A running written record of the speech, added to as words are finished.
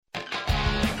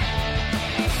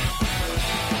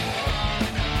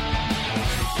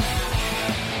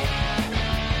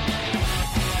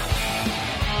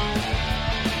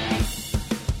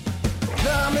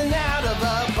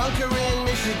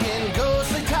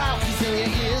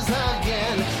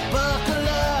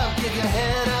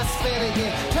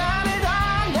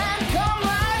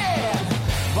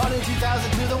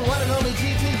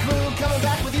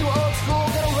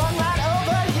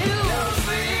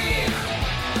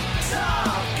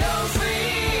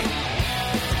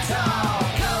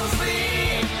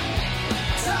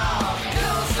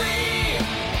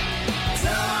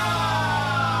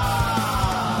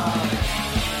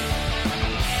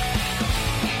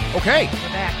Okay. We're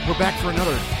back. We're back for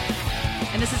another.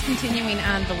 And this is continuing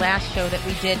on the last show that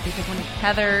we did, because when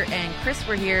Heather and Chris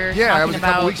were here Yeah, that talking was a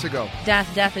about couple weeks ago.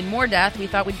 death, and more death, we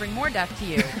thought we'd bring more death to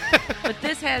you. But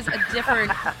this has a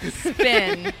different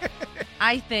spin,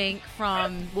 I think,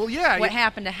 from what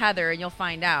happened to Heather, and you'll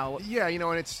find out. Yeah,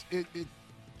 and it's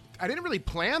I didn't really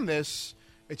plan this.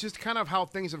 It's just kind of how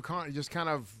things have gone. Just kind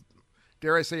of,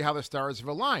 dare I say, how the stars have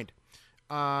aligned.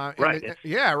 Right.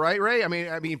 Yeah. Right. Ray. I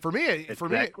mean, for me,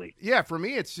 exactly. For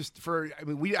me, it's just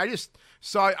I just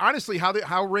saw honestly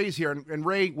how Ray's here, and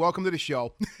Ray, welcome to the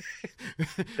show.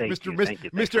 Thank you.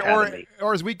 Mr.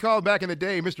 Or as we called back in the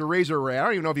day, Mr. Razor Ray. I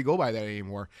don't even know if you go by that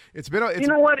anymore. It's been. You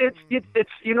know what? It's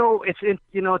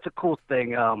a cool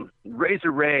thing.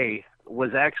 Razor Ray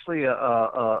was actually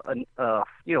a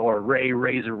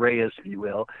Razor Reyes, if you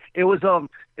will. It was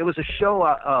a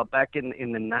show back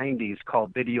in the 90s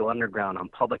called Video Underground on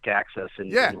public access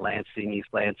in Lansing, East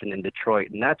Lansing, and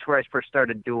Detroit, and that's where I first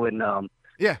started doing the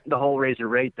whole Razor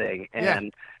Ray thing.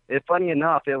 And funny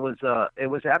enough, it was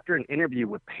after an interview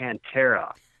with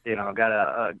Pantera. I got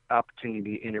a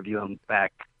opportunity to interview him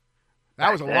back.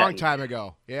 That was a long time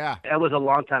ago. Yeah, that was a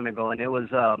long time ago, and it was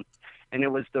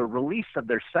the release of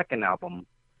their second album,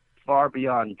 Far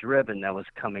Beyond Driven, that was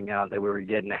coming out, that we were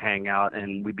getting to hang out,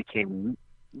 and we became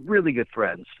really good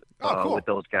friends cool. with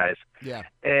those guys. Yeah.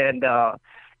 And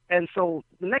so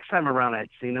the next time around I'd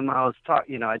seen him,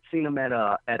 I'd seen him at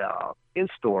a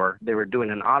in-store. They were doing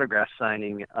an autograph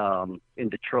signing in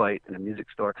Detroit in a music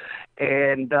store.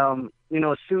 And,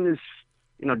 as soon as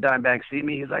Dimebag see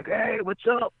me, he's like, "Hey, what's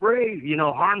up, Ray?"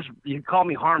 Harms. You called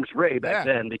me Harms Ray back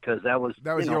then, because that was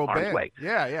your old Harms band. Way.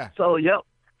 Yeah. So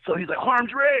So he's like,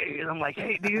 "Harms Ray," and I'm like,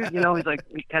 "Hey, dude," he's like,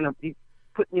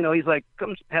 he's like,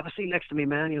 "Come have a seat next to me,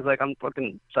 man." He's like, "I'm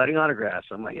fucking signing autographs."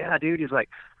 I'm like, "Yeah, dude." He's like,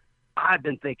 "I've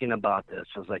been thinking about this."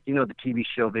 I was like, the TV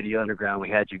show Video Underground, we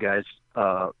had you guys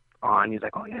on. He's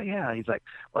like, "Oh yeah." He's like,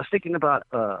 "Well, I was thinking about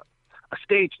a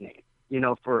stage name."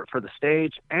 For the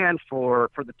stage and for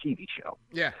the TV show.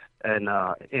 Yeah. And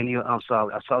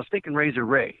so I was thinking Razor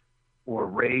Ray or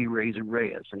Razor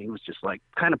Reyes, and he was just like,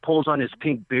 kind of pulls on his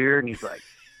pink beard, and he's like,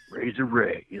 "Razor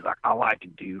Ray." He's like, "I like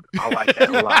it, dude. I like that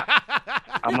a lot."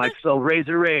 I'm like, so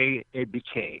Razor Ray it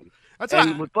became. What's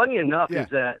funny enough is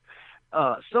that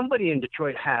somebody in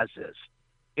Detroit has this,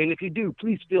 and if you do,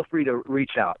 please feel free to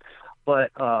reach out.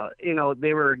 But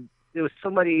there was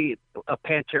somebody, a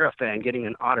Pantera fan, getting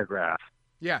an autograph.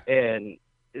 Yeah. And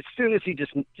as soon as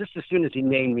he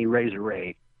named me Razor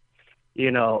Ray,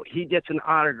 he gets an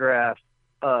autograph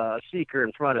seeker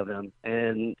in front of him,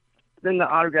 and then the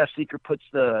autograph seeker puts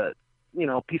the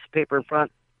piece of paper in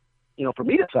front, for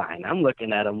me to sign. I'm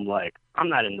looking at him like, I'm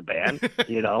not in the band,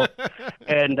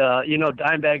 And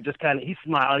Dimebag just he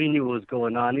smiled. He knew what was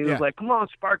going on. He was like, "Come on,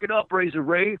 spark it up, Razor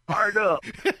Ray, fire it up."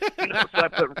 So I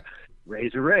put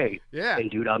Razor Ray. Yeah. And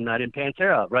dude, I'm not in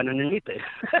Pantera, right underneath it.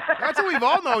 That's what we've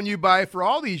all known you by for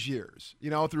all these years,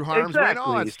 through Harms Way and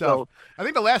all that stuff. So, I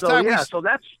think the last time so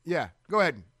that's go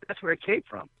ahead. That's where it came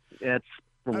from. It's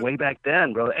from way back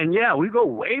then, bro. And we go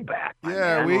way back. We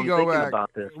go back.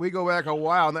 About this. We go back a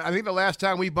while. I think the last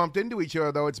time we bumped into each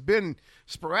other, though, it's been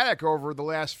sporadic over the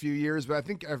last few years. But I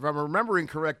think if I'm remembering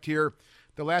correct here,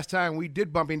 the last time we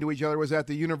did bump into each other was at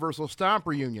the Universal Stomp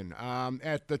reunion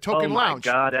at the Token Lounge.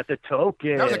 Oh, my God, at the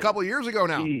Token. That was a couple of years ago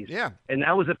now. Jeez. Yeah. And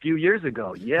that was a few years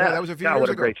ago. Yeah, that was a few years ago. What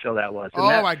a great show that was.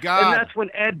 And my God. And that's when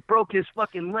Ed broke his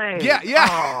fucking leg. Yeah.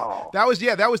 Oh. That was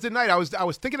the night. I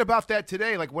was thinking about that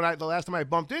today, like the last time I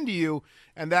bumped into you,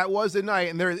 and that was the night.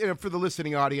 And there, for the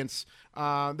listening audience,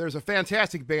 there's a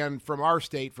fantastic band from our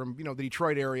state, from the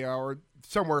Detroit area or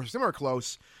somewhere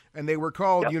close. And they were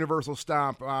called Universal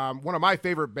Stomp, one of my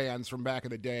favorite bands from back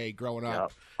in the day growing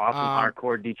up. Awesome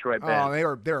hardcore Detroit band. Oh,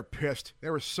 they were pissed. They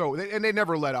were and they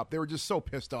never let up. They were just so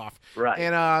pissed off. Right.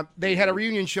 And they had a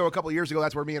reunion show a couple of years ago.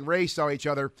 That's where me and Ray saw each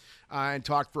other and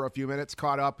talked for a few minutes,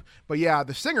 caught up. But yeah,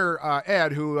 the singer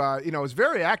Ed, who is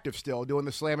very active still, doing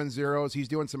the Slammin' Zeros. He's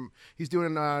doing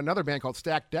another band called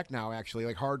Stacked Deck now, actually,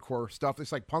 like hardcore stuff.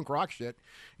 It's like punk rock shit.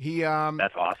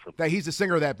 That's awesome. He's the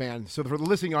singer of that band. So for the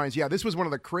listening audience, this was one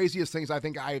of the craziest things I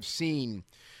think I have seen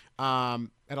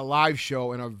at a live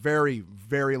show in a very,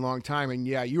 very long time. And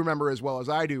you remember as well as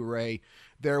I do, Ray.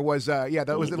 There was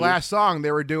that was the last song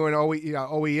they were doing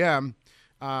OEM,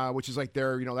 which is like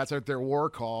their that's like their war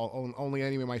call. Only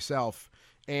Enemy Myself,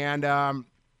 and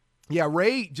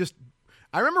Ray just.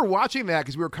 I remember watching that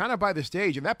because we were kind of by the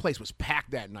stage, and that place was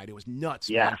packed that night. It was nuts.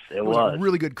 Yes, man. It was a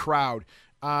really good crowd,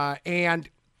 and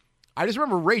I just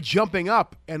remember Ray jumping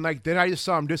up, and then I just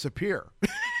saw him disappear.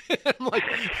 I'm like,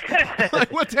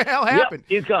 what the hell happened?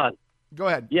 Yep, he's gone. Go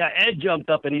ahead. Yeah, Ed jumped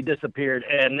up and he disappeared,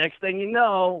 and next thing you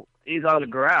know, he's on the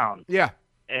ground. Yeah.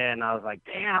 And I was like,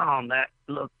 damn, that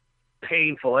looked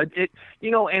painful. It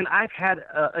and I've had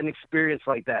an experience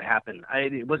like that happen.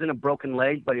 It wasn't a broken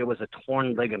leg, but it was a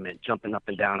torn ligament jumping up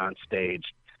and down on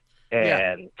stage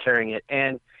and carrying it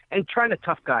and trying to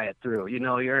tough guy it through.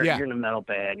 You're in a metal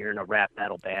band, you're in a rap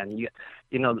metal band.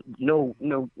 No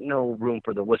room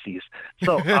for the wussies.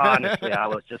 So honestly, I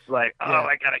was just like,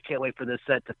 I can't wait for this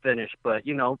set to finish. But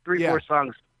 3-4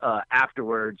 songs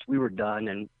afterwards, we were done,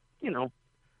 and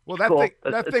Well,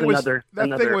 that thing was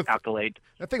another accolade.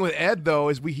 That thing with Ed though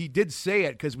is he did say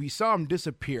it because we saw him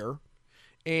disappear,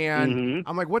 and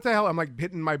I'm like, what the hell? I'm like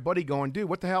hitting my buddy, going, dude,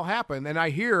 what the hell happened? And I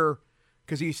hear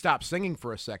because he stopped singing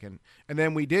for a second, and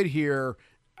then we did hear.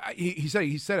 He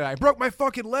said it. I broke my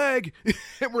fucking leg,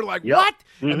 and we're like, what?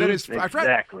 And then I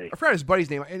forgot his buddy's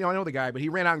name. I know the guy, but he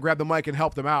ran out and grabbed the mic and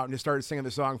helped him out and just started singing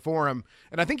the song for him.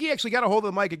 And I think he actually got a hold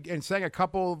of the mic and sang a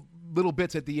couple little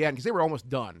bits at the end because they were almost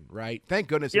done. Right? Thank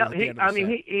goodness. Yeah,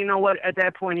 you know what? At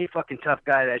that point, he fucking tough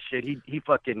guy that shit. He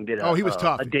fucking did. He was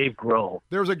tough. A Dave Grohl.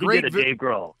 There was a great Dave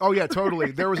Grohl. Oh yeah,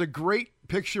 totally. There was a great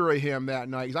picture of him that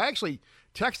night. I actually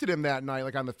texted him that night,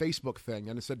 like on the Facebook thing,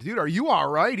 and I said, dude, are you all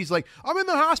right? He's like, I'm in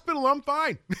the hospital. I'm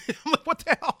fine. I'm like, what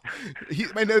the hell?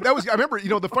 I remember,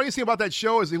 the funniest thing about that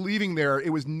show is leaving there, it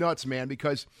was nuts, man,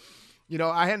 because,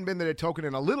 I hadn't been there to Token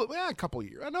in a couple of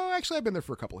years. No, actually, I've been there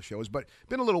for a couple of shows, but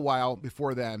been a little while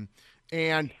before then.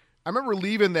 And I remember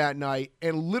leaving that night,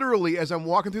 and literally as I'm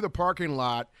walking through the parking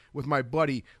lot with my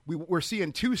buddy, we're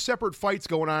seeing 2 separate fights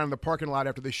going on in the parking lot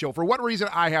after the show. For what reason,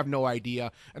 I have no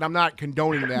idea, and I'm not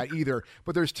condoning that either.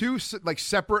 But there's 2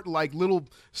 separate little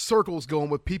circles going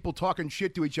with people talking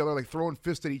shit to each other, like throwing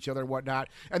fists at each other and whatnot.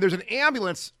 And there's an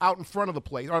ambulance out in front of the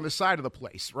place, or on the side of the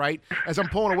place, right? As I'm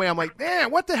pulling away, I'm like, man,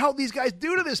 what the hell these guys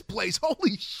do to this place?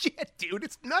 Holy shit, dude,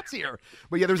 it's nuts here.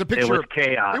 But yeah, there's a picture. It was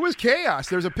chaos. It was chaos.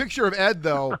 There's a picture of Ed,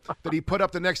 though, that he put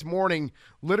up the next morning.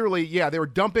 Literally, they were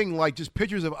dumping just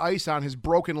pictures of ice on his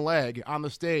broken leg on the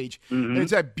stage. And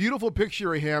it's that beautiful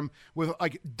picture of him with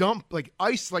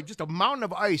ice, just a mountain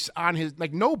of ice on his,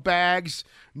 no bags,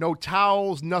 no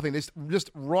towels, nothing. This just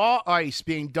raw ice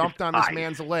being dumped on this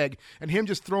man's leg, and him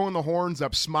just throwing the horns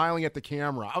up, smiling at the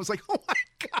camera. I was like, oh my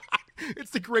God,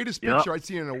 it's the greatest picture I've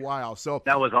seen in a while. So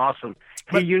that was awesome.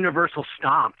 He universal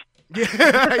stomped.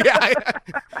 Yeah,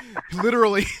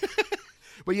 literally.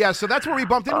 But yeah, so that's where we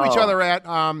bumped into each other at.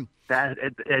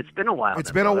 It's been a while.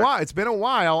 It's been a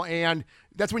while, and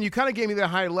that's when you kind of gave me the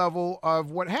high level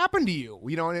of what happened to you.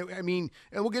 And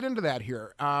we'll get into that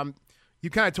here. You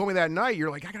kind of told me that night, you're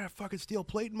like, I got a fucking steel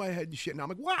plate in my head and shit. And I'm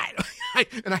like, what?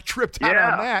 And I tripped out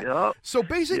on that. Yep. So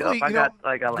basically, I got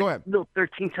go ahead. Little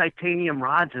 13 titanium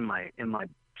rods in my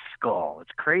skull.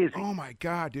 It's crazy. Oh my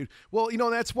God, dude. Well,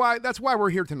 that's why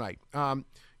we're here tonight.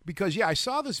 Because, I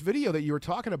saw this video that you were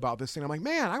talking about this thing. I'm like,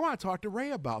 man, I want to talk to Ray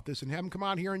about this and have him come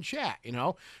on here and chat,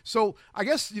 So I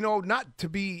guess, not to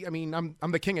be,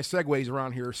 I'm the king of segues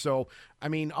around here. So,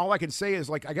 all I can say is,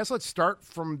 I guess let's start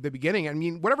from the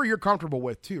beginning. Whatever you're comfortable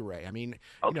with too, Ray.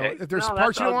 Okay. If there's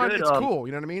parts you don't want, it's cool.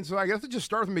 You know what I mean? So I guess let's just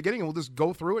start from the beginning and we'll just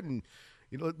go through it and,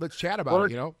 let's chat about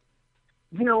it, You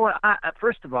know what?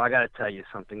 First of all, I got to tell you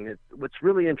something. What's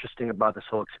really interesting about this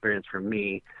whole experience for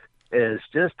me is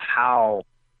just how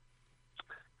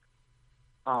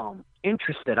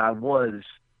interested I was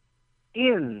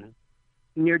in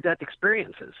near-death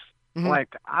experiences.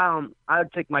 I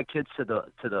would take my kids to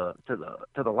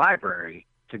the library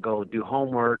to go do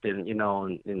homework and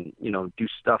do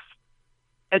stuff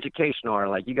educational,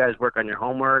 or you guys work on your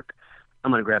homework,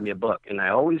 I'm gonna grab me a book. And I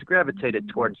always gravitated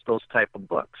towards those type of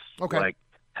books. Okay. Like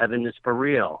Heaven is for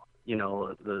Real,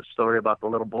 the story about the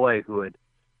little boy who had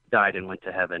died and went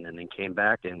to heaven and then came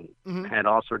back and had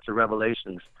all sorts of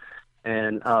revelations.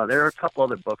 And there are a couple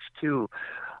other books too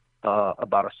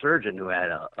about a surgeon who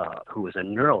was a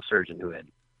neurosurgeon who had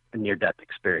a near-death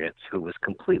experience, who was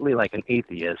completely like an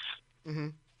atheist.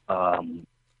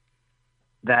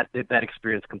 That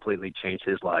experience completely changed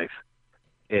his life,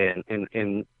 and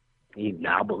he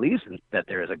now believes that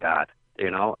there is a God.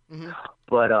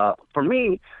 But for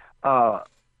me,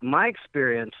 my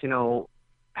experience,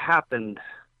 happened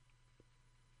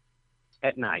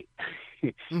at night.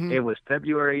 It was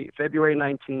February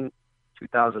 19,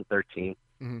 2013,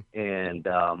 and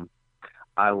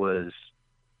I was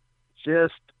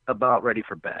just about ready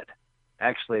for bed.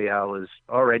 Actually, I was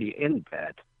already in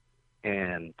bed,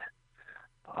 and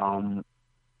one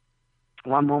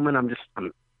moment I'm just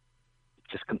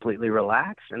completely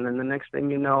relaxed, and then the next thing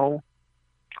you know,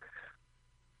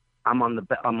 I'm on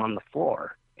the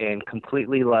floor and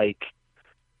completely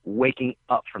waking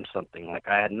up from something.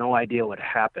 I had no idea what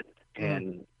happened.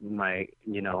 And my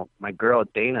girl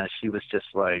Dana, she was just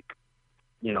like,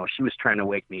 she was trying to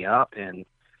wake me up, and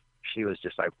she was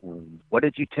just like, "What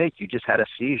did you take? You just had a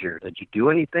seizure. Did you do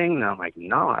anything?" And I'm like,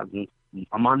 "No,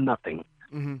 I'm on nothing."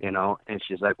 And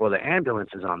she's like, "Well, the ambulance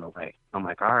is on the way." I'm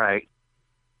like, "All right."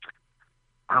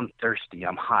 I'm thirsty.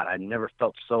 I'm hot. I never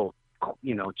felt so,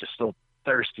 just so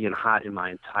thirsty and hot in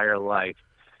my entire life.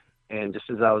 And just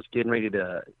as I was getting ready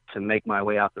to make my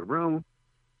way out the room,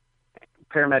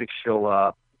 paramedics show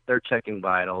up. They're checking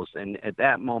vitals. And at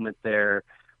that moment there,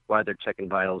 while they're checking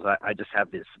vitals, I just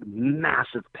have this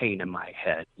massive pain in my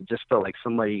head. It just felt like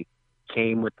somebody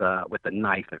came with a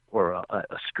knife or a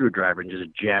screwdriver and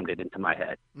just jammed it into my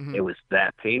head. It was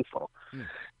that painful.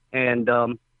 And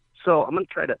so I'm going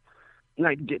to try to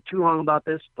not get too long about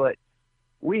this, but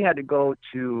we had to go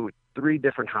to 3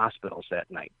 different hospitals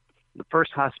that night. The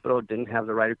first hospital didn't have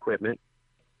the right equipment.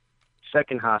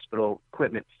 Second hospital,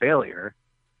 equipment failure.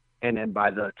 And then by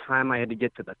the time I had to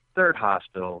get to the third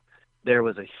hospital, there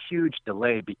was a huge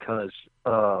delay because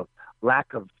of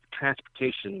lack of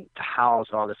transportation to house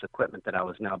all this equipment that I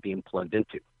was now being plugged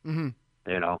into.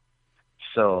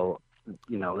 So,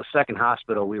 the second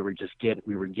hospital, we were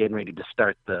getting ready to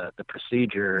start the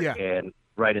procedure, and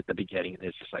right at the beginning,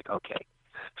 it's just like, okay.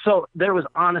 So there was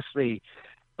honestly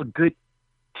a good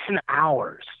 10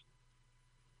 hours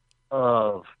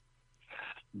of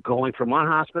going from one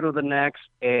hospital to the next,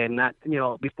 and not,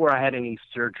 before I had any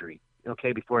surgery.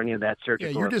 Before any of that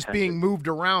surgery. Yeah, you're just being moved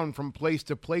around from place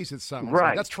to place. It sounds right.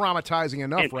 Like. That's traumatizing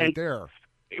enough right there.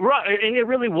 Right, and it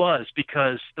really was,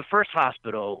 because the first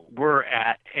hospital we're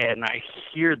at, and I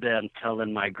hear them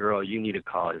telling my girl, "You need to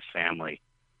call his family.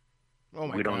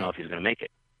 We don't know if he's going to make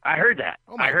it." I heard that.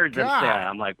 I heard them say that.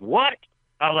 I'm like, what?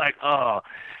 I'm like, oh.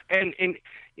 And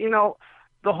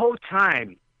the whole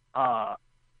time I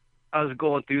was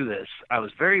going through this, I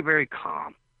was very, very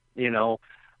calm.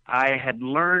 I had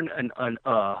learned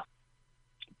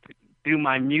through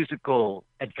my musical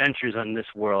adventures in this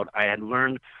world, I had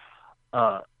learned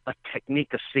a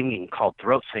technique of singing called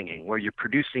throat singing, where you're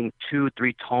producing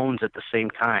 2-3 tones at the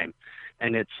same time.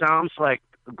 And it sounds like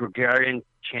Gregorian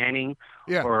chanting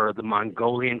or the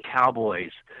Mongolian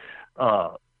cowboys.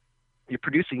 You're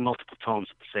producing multiple tones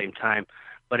at the same time,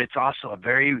 but it's also a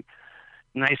very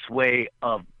nice way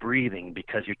of breathing,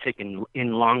 because you're taking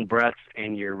in long breaths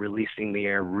and you're releasing the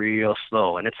air real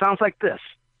slow. And it sounds like this.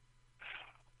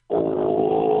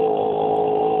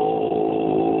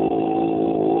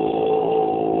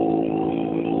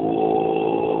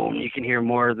 You can hear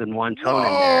more than one tone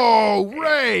in there. Oh,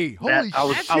 Ray!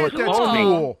 Holy shit, that's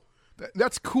cool.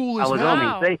 That's cool as hell.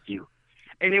 Wow. Thank you.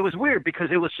 And it was weird, because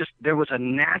there was a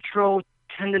natural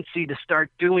tendency to start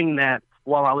doing that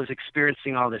while I was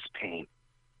experiencing all this pain.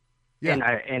 Yeah.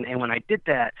 And when I did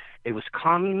that, it was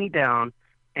calming me down,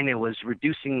 and it was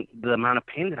reducing the amount of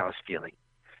pain that I was feeling.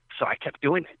 So I kept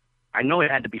doing it. I know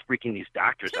it had to be freaking these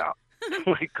doctors out,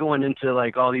 like going into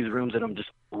like all these rooms, and I'm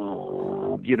just,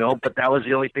 but that was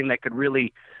the only thing that could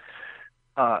really,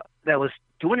 that was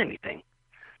doing anything.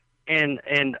 And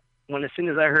when, as soon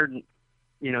as I heard,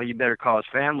 you better call his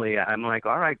family, I'm like,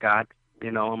 all right, God,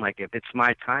 I'm like, if it's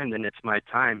my time, then it's my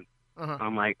time.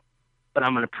 I'm like, but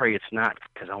I'm going to pray it's not,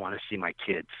 because I want to see my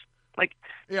kids. Like,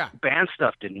 band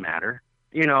stuff didn't matter.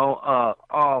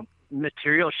 All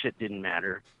material shit didn't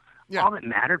matter. Yeah. All that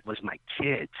mattered was my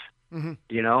kids.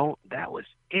 That was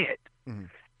it.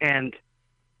 And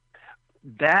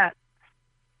that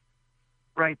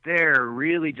right there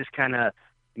really just kind of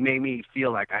made me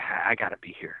feel like I got to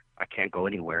be here. I can't go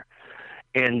anywhere.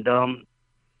 And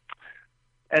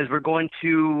as we're going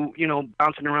to,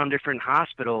 bouncing around different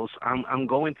hospitals, I'm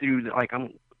going through, like,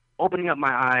 I'm opening up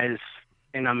my eyes,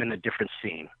 and I'm in a different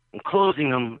scene. I'm closing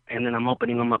them, and then I'm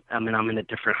opening them up, I'm in a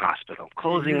different hospital.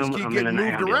 Closing them, I'm in an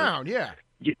ambulance. Moved around, yeah.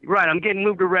 Right, I'm getting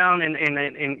moved around and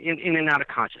in and out of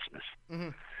consciousness.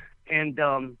 And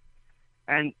the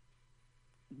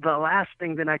last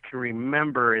thing that I can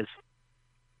remember is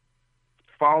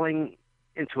falling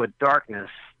into a darkness,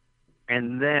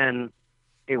 and then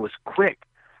it was quick.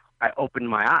 I opened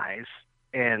my eyes,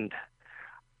 and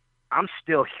I'm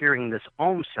still hearing this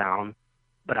Om sound,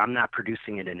 but I'm not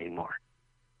producing it anymore.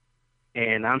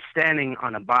 And I'm standing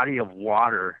on a body of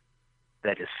water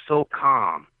that is so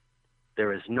calm.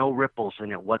 There is no ripples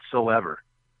in it whatsoever.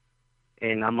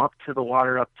 And I'm up to the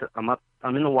water,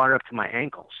 I'm in the water up to my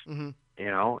ankles, and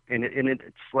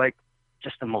it's like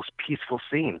just the most peaceful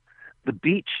scene. The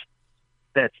beach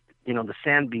that's, the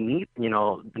sand beneath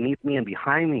me and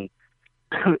behind me,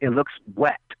 it looks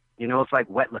wet. It's like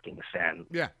wet looking sand.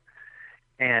 Yeah.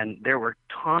 And there were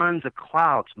tons of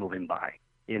clouds moving by,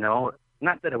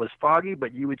 not that it was foggy,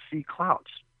 but you would see clouds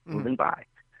moving by.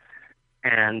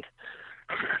 And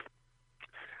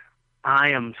I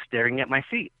am staring at my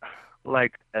feet.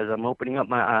 Like, as I'm opening up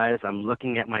my eyes, I'm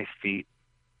looking at my feet,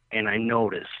 and I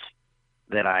notice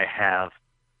that I have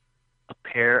a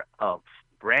pair of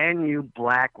brand new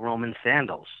black Roman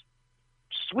sandals.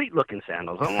 Sweet looking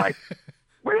sandals. I'm like,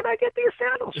 where did I get these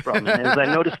sandals from? And as I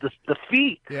noticed the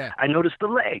feet, I noticed the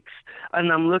legs,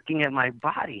 and I'm looking at my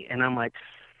body, and I'm like,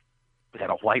 I got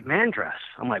a white man dress.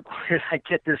 I'm like, where did I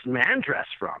get this man dress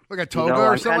from? Like a toga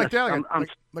or something like that?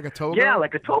 Like a toga? Yeah,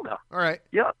 like a toga. All right.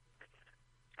 Yep.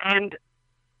 And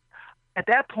at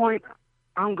that point,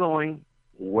 I'm going,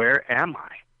 where am I?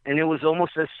 And it was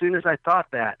almost as soon as I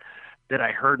thought that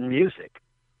I heard music.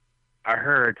 I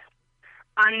heard,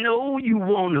 I know you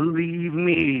want to leave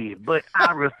me, but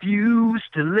I refuse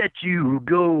to let you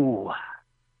go.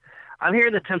 I'm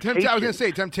hearing the Temptations. I was going to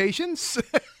say, Temptations?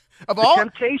 Of the all?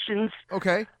 Temptations.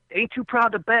 Okay. Ain't Too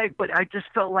Proud to Beg, but I just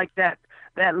felt like that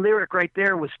lyric right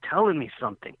there was telling me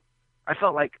something. I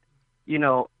felt like,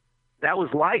 that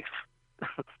was life.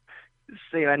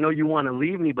 Saying, I know you want to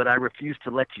leave me, but I refuse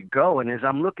to let you go. And as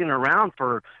I'm looking around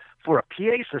for a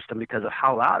PA system because of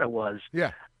how loud it was,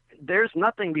 there's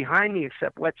nothing behind me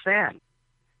except wet sand.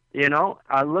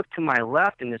 I look to my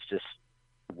left, and it's just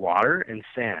water and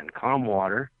sand, calm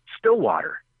water, still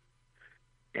water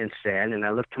and sand. And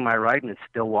I look to my right, and it's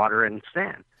still water and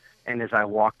sand. And as I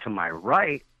walk to my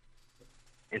right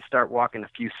and start walking a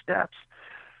few steps,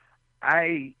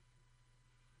 I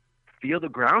feel the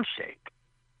ground shake,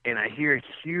 and I hear a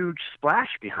huge splash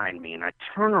behind me, and I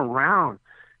turn around,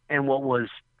 and what was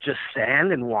just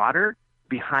sand and water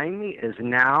behind me is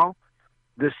now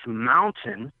this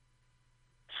mountain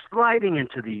sliding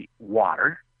into the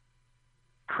water,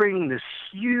 creating this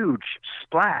huge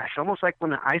splash, almost like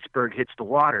when an iceberg hits the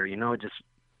water, just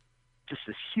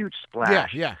this huge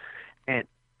splash. Yeah. And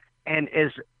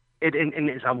as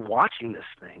I'm watching this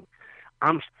thing,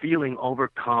 I'm feeling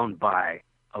overcome by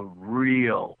a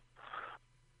real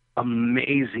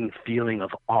amazing feeling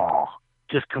of awe.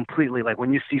 Just completely, like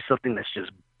when you see something that's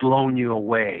just blown you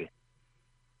away.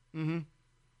 Mm-hmm.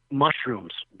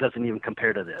 Mushrooms doesn't even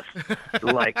compare to this.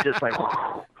 just like,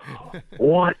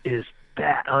 what is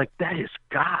that? Like, that is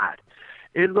God.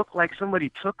 It looked like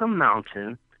somebody took a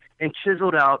mountain and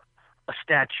chiseled out a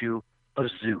statue of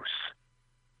Zeus.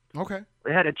 Okay.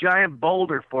 They had a giant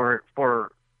boulder for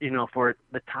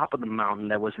the top of the mountain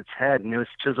that was its head, and it was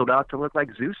chiseled out to look like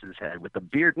Zeus's head with the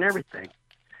beard and everything.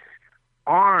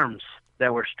 Arms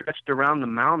that were stretched around the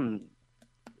mountain,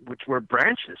 which were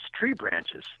branches, tree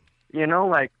branches.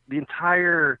 Like the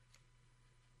entire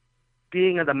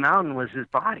being of the mountain was his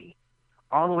body,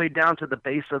 all the way down to the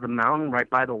base of the mountain, right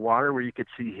by the water where you could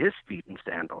see his feet in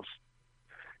sandals.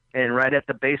 And right at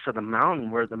the base of the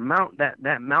mountain, where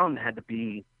that mountain had to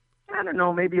be, I don't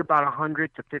know, maybe about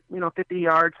 100 to 50, 50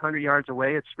 yards, 100 yards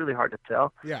away. It's really hard to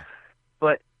tell. Yeah.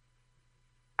 But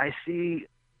I see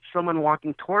someone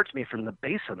walking towards me from the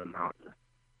base of the mountain,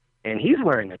 and he's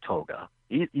wearing a toga.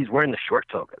 He's wearing the short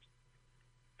togas.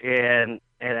 And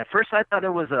at first I thought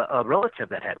it was a relative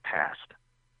that had passed.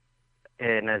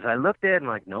 And as I looked at it, I'm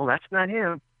like, no, that's not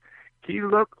him. He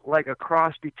looked like a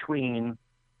cross between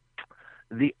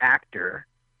the actor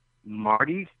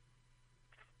Marty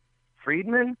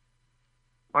Feldman,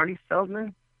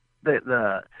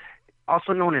 the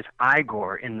also known as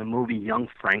Igor in the movie Young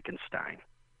Frankenstein.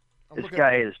 This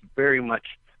guy is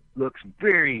looks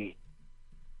very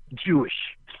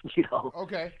Jewish,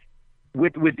 Okay.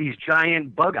 With these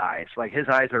giant bug eyes, like his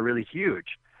eyes are really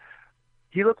huge.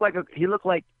 He looked like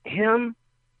him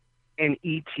and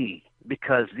E.T.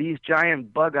 because these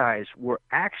giant bug eyes were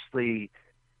actually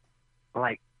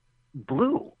like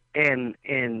blue and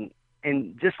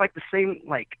just like the same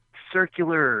like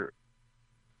circular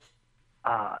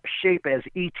shape as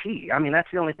E.T. I mean,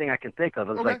 that's the only thing I can think of.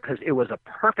 It was like, because it was a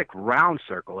perfect round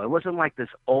circle. It wasn't like this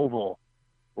oval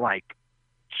like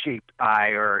shaped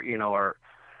eye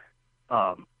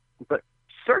but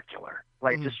circular,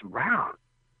 like just round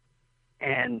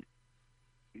and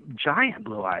giant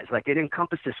blue eyes. Like it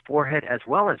encompassed his forehead as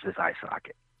well as his eye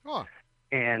socket. Huh.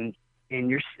 And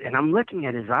I'm looking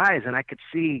at his eyes, and I could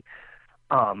see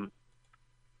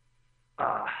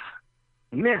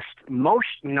mist,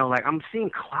 motion. Like I'm seeing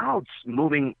clouds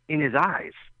moving in his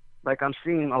eyes. Like I'm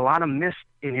seeing a lot of mist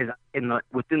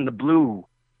within the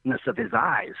blueness of his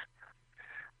eyes.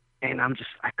 And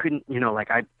I couldn't,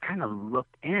 I kind of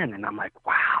looked in, and I'm like,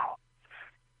 wow,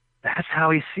 that's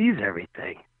how he sees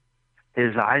everything.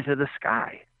 His eyes are the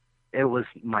sky. It was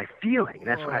my feeling.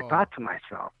 That's what I thought to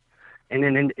myself. And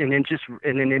then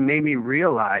it made me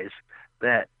realize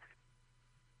that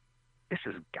this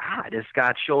is God. This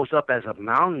God shows up as a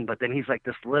mountain, but then he's like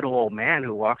this little old man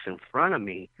who walks in front of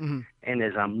me. Mm-hmm. And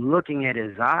as I'm looking at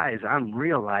his eyes, I'm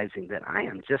realizing that I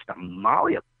am just a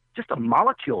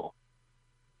molecule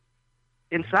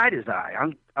inside his eye.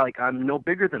 I'm no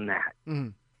bigger than that. Mm-hmm.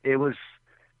 It was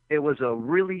a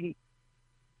really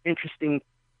interesting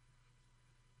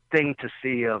thing to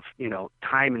see of,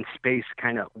 time and space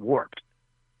kind of warped.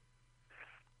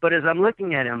 But as I'm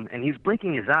looking at him, and he's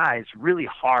blinking his eyes really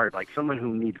hard, like someone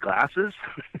who needs glasses,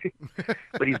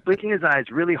 but he's blinking his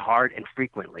eyes really hard and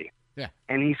frequently. Yeah.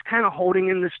 And he's kind of holding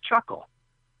in this chuckle,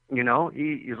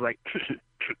 he's like,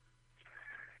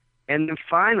 and then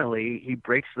finally he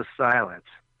breaks the silence.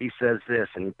 He says this,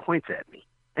 and he points at me,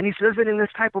 and he says it in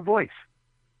this type of voice.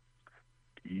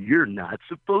 You're not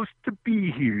supposed to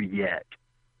be here yet.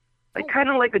 Like, kind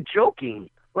of like a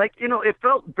joking, like, it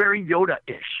felt very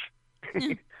Yoda-ish.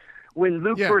 When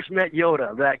Luke first met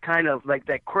Yoda, that kind of like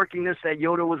that quirkiness that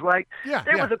Yoda was like,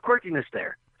 there was a quirkiness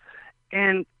there.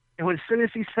 And as soon as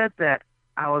he said that,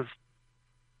 I was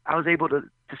able to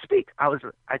speak. I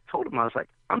told him, I was like,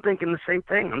 I'm thinking the same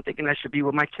thing. I'm thinking I should be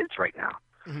with my kids right now.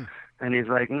 Mm-hmm. And he's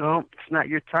like, no, it's not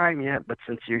your time yet, but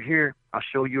since you're here, I'll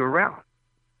show you around.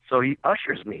 So he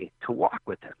ushers me to walk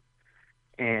with him.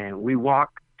 And we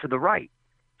walk to the right.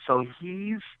 So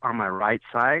he's on my right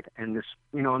side, and this,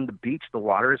 on the beach, the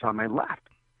water is on my left.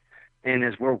 And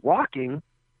as we're walking,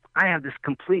 I have this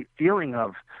complete feeling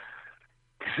of,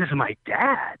 this is my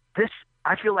dad.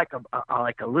 I feel like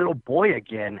a little boy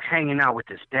again, hanging out with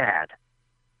his dad.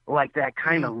 Like that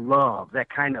kind of love, that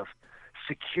kind of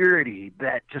security,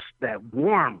 that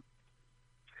warmth.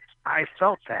 I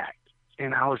felt that,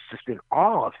 and I was just in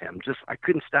awe of him. I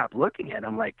couldn't stop looking at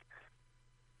him, like,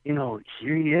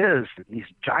 here he is, these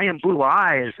giant blue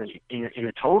eyes and in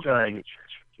a toga, and,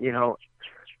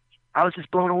 I was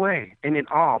just blown away and in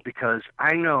awe, because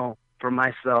I know for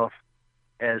myself,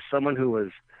 as someone who was,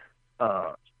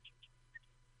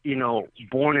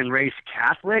 born and raised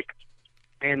Catholic,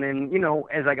 and then,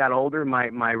 as I got older,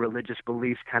 my religious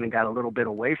beliefs kind of got a little bit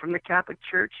away from the Catholic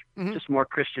Church, just more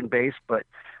Christian-based, but,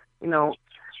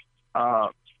 I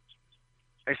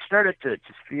started to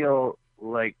feel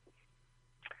like,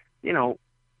 I'm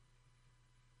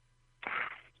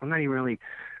not even really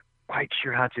quite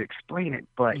sure how to explain it,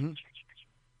 but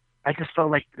I just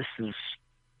felt like this is,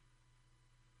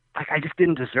 like, I just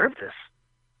didn't deserve this.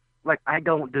 Like, I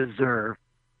don't deserve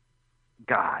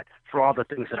God for all the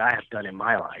things that I have done in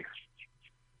my life.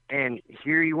 And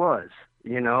here he was,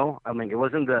 I mean, it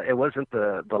wasn't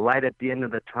the light at the end of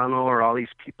the tunnel or all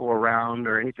these people around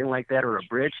or anything like that, or a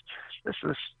bridge. This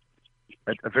was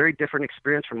a very different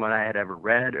experience from what I had ever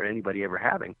read or anybody ever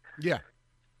having. Yeah.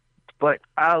 But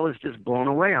I was just blown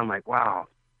away. I'm like, wow,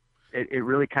 it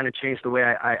really kind of changed the way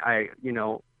I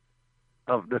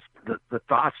of the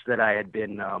thoughts that I had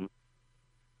been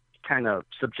kind of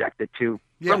subjected to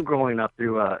from growing up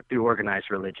through organized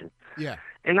religion. Yeah.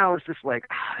 And I was just like,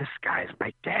 this guy's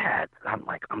my dad. I'm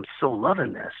like, I'm so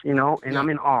loving this, and I'm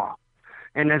in awe.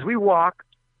 And as we walk,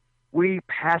 we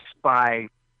pass by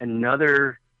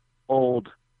another old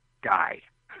guy.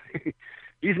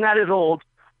 He's not as old,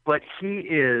 but he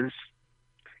is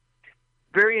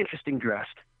very interesting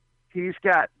dressed. He's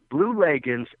got blue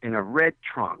leggings and a red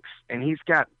trunks, and he's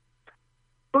got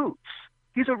boots.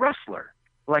 He's a wrestler,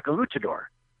 like a luchador.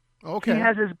 Okay. He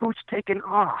has his boots taken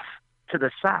off to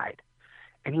the side,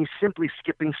 and he's simply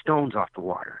skipping stones off the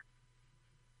water.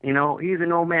 He's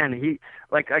an old man.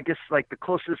 I guess the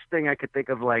closest thing I could think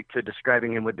of, like, to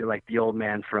describing him would be like the old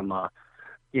man from, the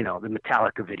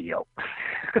Metallica video.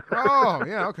 Oh,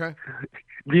 yeah, okay.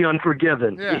 The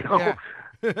Unforgiven, Yeah.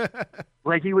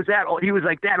 Like, he was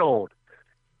like that old.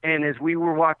 And as we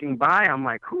were walking by, I'm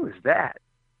like, who is that?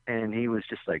 And he was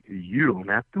just like, you don't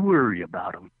have to worry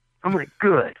about him. I'm like,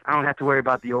 good. I don't have to worry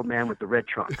about the old man with the red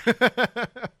trunks.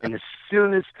 And as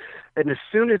soon as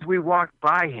we walked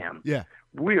by him,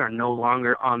 we are no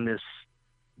longer on this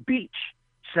beach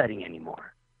setting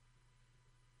anymore.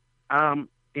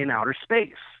 In outer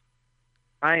space.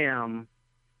 I am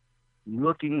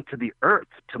looking to the earth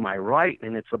to my right,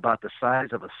 and it's about the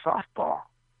size of a softball.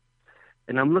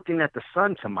 And I'm looking at the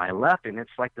sun to my left, and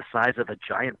it's like the size of a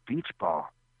giant beach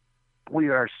ball. We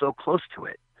are so close to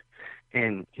it.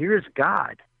 And here's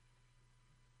God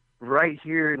right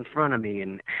here in front of me,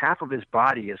 and half of his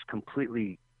body is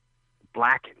completely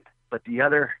blackened, but the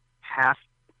other half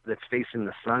that's facing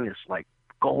the sun is like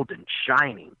golden,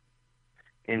 shining.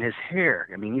 And his hair,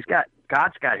 I mean,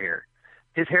 God's got hair.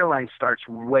 His hairline starts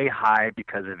way high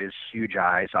because of his huge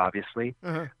eyes, obviously.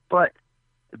 Uh-huh. But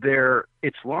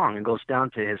it's long and goes down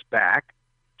to his back,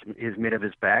 his mid of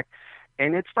his back.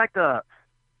 And it's like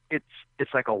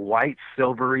it's like a white,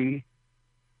 silvery,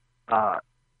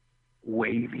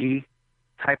 wavy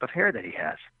type of hair that he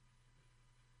has.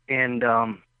 And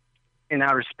in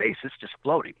outer space, it's just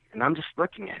floating. And I'm just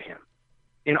looking at him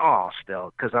in awe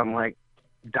still, because I'm like,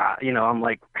 I'm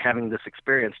like having this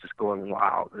experience, just going,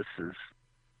 wow, this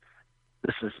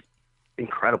is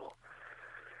incredible.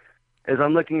 As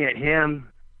I'm looking at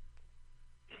him,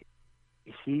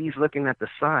 he's looking at the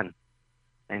sun,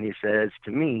 and he says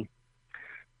to me,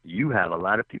 you have a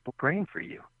lot of people praying for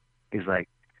you. He's like,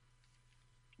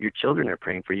 your children are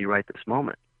praying for you right this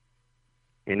moment.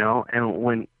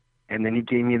 And then he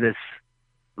gave me this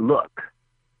look.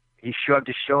 He shrugged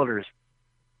his shoulders,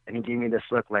 and he gave me this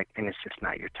look like, and it's just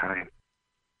not your time.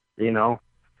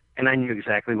 And I knew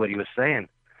exactly what he was saying.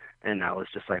 And I was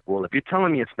just like, well, if you're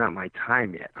telling me it's not my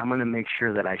time yet, I'm going to make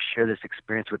sure that I share this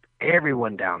experience with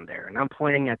everyone down there. And I'm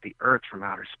pointing at the earth from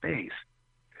outer space.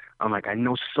 I'm like, I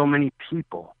know so many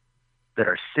people that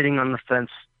are sitting on the fence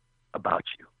about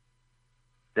you,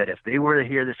 that if they were to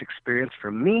hear this experience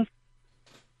from me,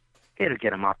 it'll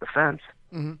get them off the fence.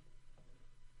 Mm-hmm.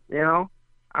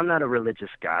 I'm not a religious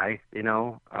guy,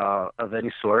 of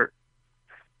any sort.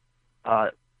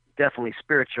 Definitely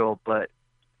spiritual, but,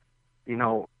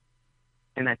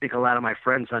 and I think a lot of my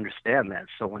friends understand that.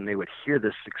 So when they would hear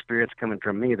this experience coming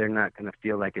from me, they're not going to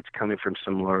feel like it's coming from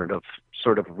some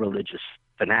sort of religious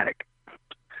fanatic.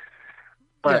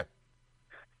 But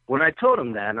when I told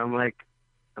him that, I'm like,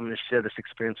 I'm going to share this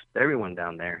experience with everyone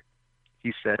down there.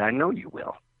 He said, I know you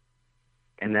will.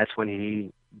 And that's when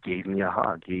he gave me a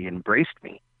hug. He embraced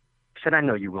me. He said, I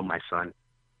know you will, my son.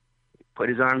 He put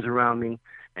his arms around me.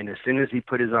 And as soon as he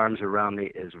put his arms around me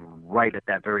is right at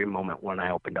that very moment when I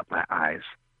opened up my eyes.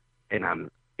 And I'm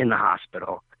in the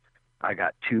hospital. I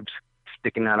got tubes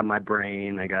sticking out of my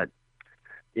brain. I got,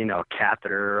 a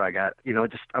catheter. I got,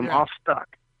 I'm all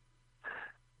stuck.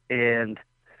 And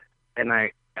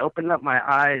I opened up my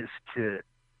eyes to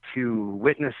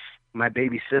witness my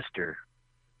baby sister.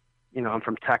 I'm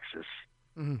from Texas.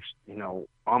 Mm-hmm.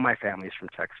 All my family's from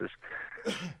Texas.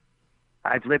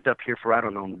 I've lived up here for, I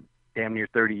don't know, damn near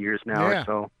 30 years now or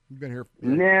so. You've been here.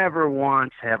 Never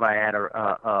once have I had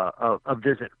a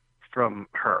visit from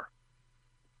her,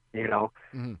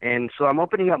 Mm-hmm. And so I'm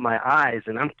opening up my eyes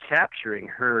and I'm capturing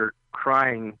her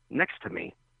crying next to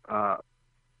me, by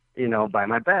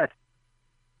my bed.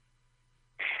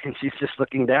 And she's just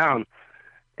looking down.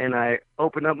 And I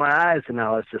opened up my eyes and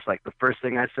I was just like, the first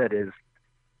thing I said is,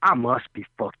 I must be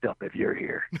fucked up if you're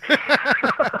here.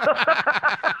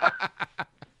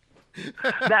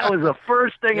 That was the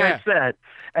first thing I said.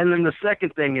 And then the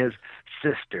second thing is,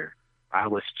 sister, I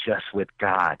was just with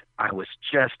God. I was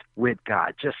just with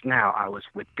God. Just now I was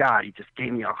with God. He just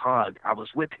gave me a hug. I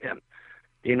was with him.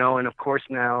 And of course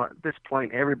now at this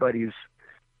point everybody's,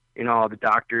 all the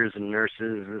doctors and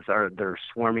nurses they're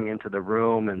swarming into the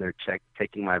room and they're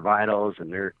taking my vitals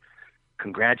and they're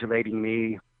congratulating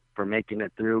me for making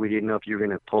it through. We didn't know if you were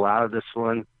going to pull out of this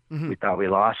one. Mm-hmm. We thought we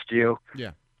lost you.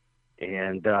 Yeah.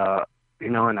 And,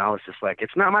 and I was just like,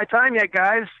 it's not my time yet,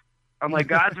 guys. I'm like,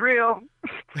 God's real.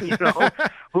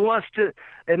 Who wants to?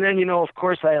 And then, of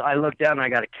course, I looked down and I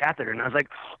got a catheter and I was like,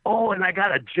 oh, and I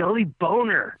got a jelly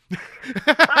boner.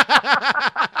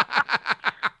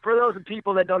 For those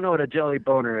people that don't know what a jelly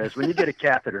boner is, when you get a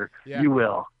catheter, you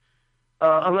will.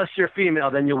 Unless you're female,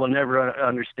 then you will never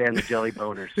understand the jelly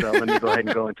boner. So let me go ahead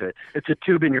and go into it. It's a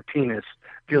tube in your penis.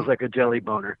 Feels like a jelly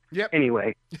boner. Yep.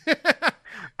 Anyway.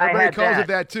 Everybody calls it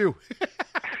that, too.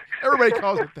 Everybody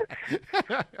calls it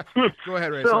that. Go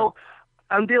ahead, Ray. So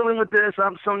I'm dealing with this.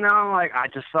 So now I'm like, I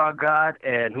just saw God,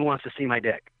 and who wants to see my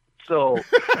dick? So,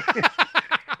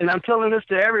 and I'm telling this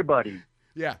to everybody.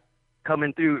 Yeah.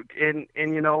 Coming through. And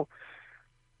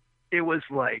it was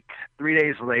like 3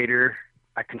 days later,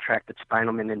 I contracted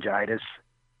spinal meningitis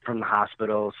from the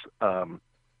hospital's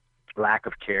lack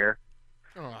of care.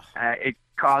 Oh. It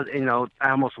caused, I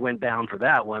almost went down for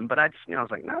that one, but I just, I was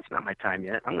like, no, it's not my time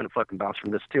yet. I'm going to fucking bounce from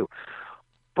this too.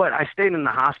 But I stayed in the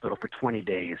hospital for 20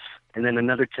 days and then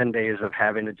another 10 days of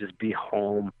having to just be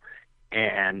home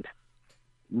and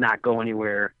not go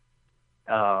anywhere,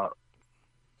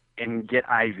 and get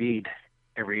IV'd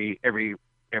every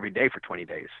day for 20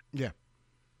 days. Yeah.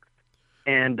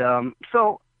 And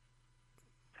so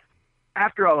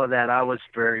after all of that, I was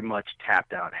very much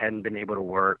tapped out. Hadn't been able to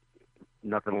work,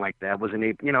 nothing like that. Wasn't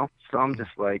able, so I'm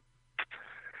just like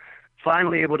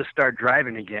finally able to start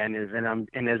driving again.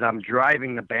 And as I'm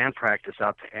driving the band practice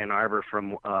out to Ann Arbor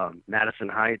from Madison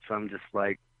Heights, I'm just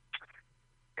like,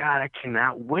 God, I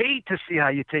cannot wait to see how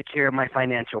you take care of my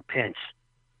financial pinch.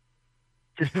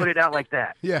 Just put it out like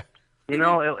that. Yeah.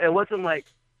 It wasn't like,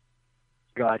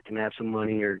 God, can I have some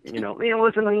money? Or, it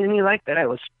wasn't anything like that. It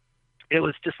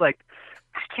was just like,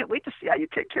 I can't wait to see how you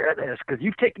take care of this, because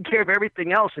you've taken care of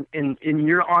everything else, and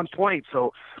you're on point.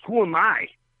 So who am I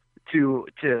to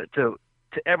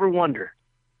ever wonder,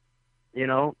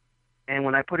 And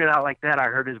when I put it out like that, I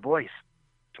heard his voice.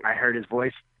 I heard his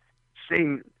voice,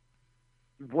 same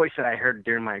voice that I heard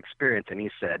during my experience, and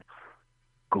he said,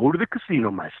 "Go to the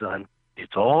casino, my son.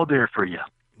 It's all there for you."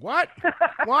 What?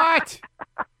 What?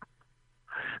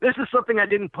 This is something I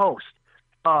didn't post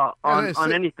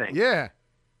on anything. Yeah.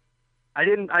 I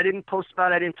didn't post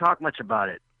about it. I didn't talk much about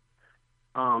it,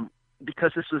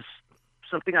 because this was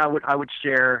something I would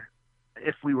share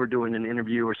if we were doing an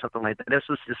interview or something like that. This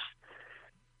was just.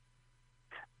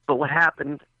 But what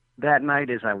happened that night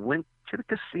is I went to the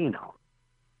casino,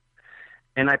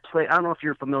 and I played. I don't know if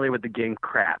you're familiar with the game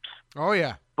craps. Oh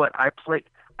yeah. But I played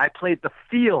the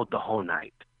field the whole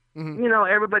night. Mm-hmm.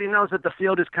 Everybody knows that the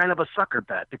field is kind of a sucker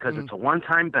bet, because it's a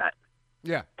one-time bet.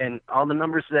 Yeah. And all the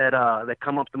numbers that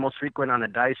come up the most frequent on the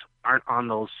dice aren't on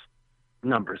those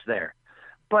numbers there.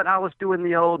 But I was doing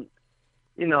the old,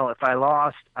 if I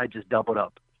lost, I just doubled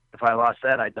up. If I lost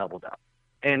that, I doubled up.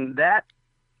 And that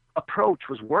approach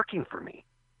was working for me.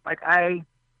 Like, I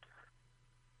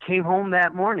came home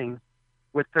that morning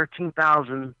with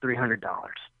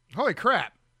 $13,300. Holy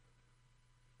crap.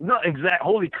 No,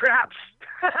 holy craps.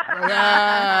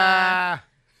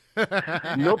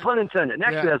 No pun intended.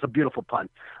 Actually, that's a beautiful pun.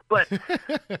 But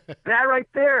that right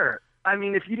there, I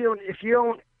mean, if you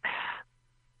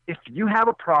have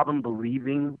a problem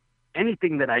believing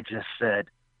anything that I just said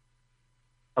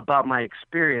about my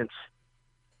experience,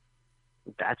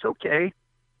 that's okay.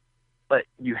 But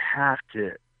you have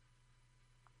to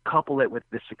couple it with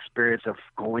this experience of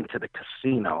going to the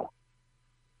casino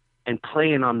and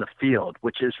playing on the field,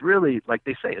 which is really, like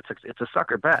they say, it's a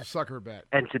sucker bet. It's a sucker bet.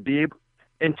 And to be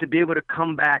able to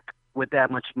come back with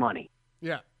that much money.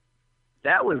 Yeah.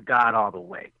 That was God all the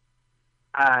way.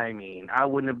 I mean, I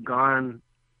wouldn't have gone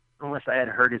unless I had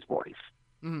heard his voice.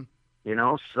 Mm-hmm.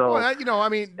 So well,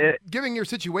 given your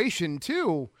situation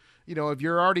too, if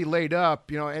you're already laid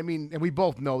up, and we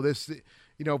both know this,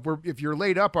 if you're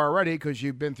laid up already because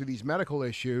you've been through these medical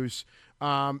issues,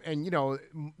 and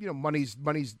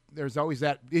money's there's always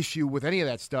that issue with any of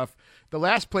that stuff. The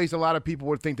last place a lot of people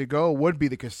would think to go would be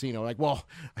the casino. Like, well,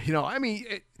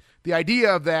 the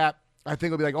idea of that, I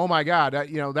think, would be like, oh my God,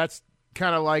 that's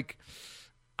kind of like,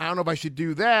 I don't know if I should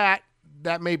do that.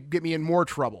 That may get me in more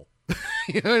trouble.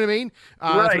 You know what I mean?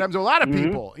 Right. That's what happens to a lot of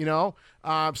people,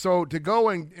 So to go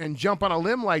and jump on a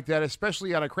limb like that,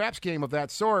 especially on a craps game of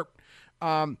that sort,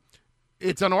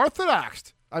 it's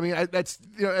unorthodox. I mean, that's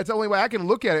the only way I can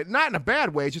look at it. Not in a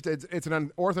bad way. It's just it's an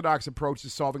unorthodox approach to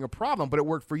solving a problem, but it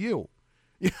worked for you.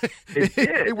 It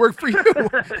did. It worked for you.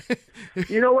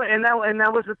 You know what? And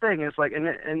that was the thing. It's like,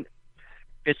 and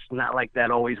it's not like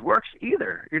that always works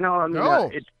either.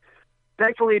 No.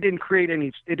 Thankfully, it didn't create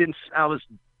any. It didn't. I was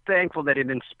thankful that it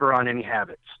didn't spur on any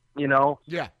habits.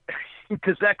 Yeah.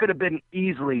 Because that could have been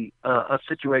easily a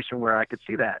situation where I could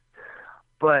see that,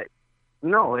 but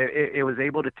no, it was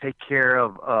able to take care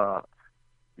of,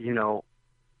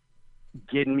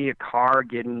 getting me a car,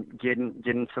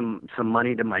 getting some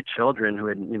money to my children who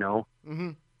had,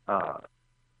 mm-hmm.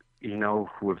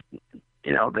 Who have,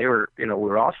 they were, we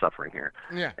were all suffering here.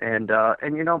 Yeah. And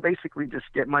basically just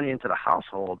get money into the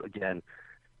household again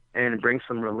and bring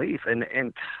some relief. And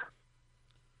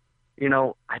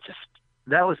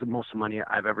that was the most money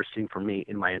I've ever seen for me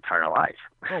in my entire life.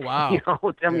 Oh, wow.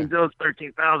 Those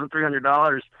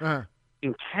 $13,300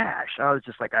 in cash. I was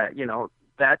just like,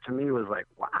 that to me was like,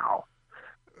 wow.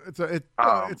 It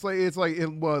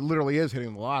literally is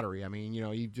hitting the lottery. I mean,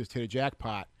 you just hit a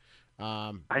jackpot.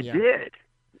 I did,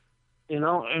 and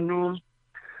I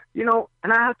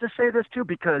have to say this too,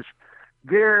 because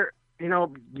you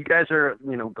guys are,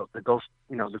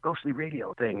 the ghostly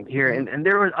radio thing here. Mm-hmm. And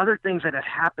there were other things that had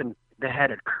happened that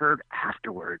had occurred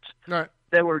afterwards. Right.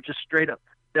 That were just straight up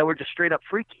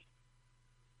freaky.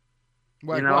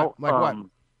 Like what? Like what?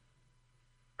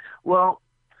 Well,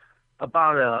 I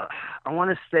want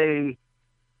to say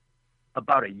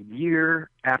about a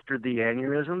year after the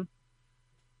aneurysm,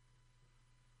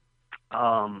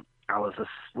 I was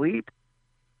asleep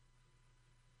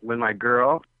with my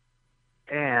girl,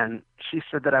 and she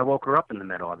said that I woke her up in the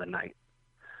middle of the night.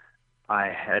 I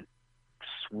had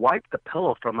swiped the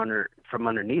pillow from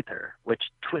underneath her,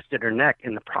 which twisted her neck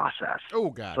in the process. Oh,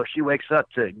 God. So she wakes up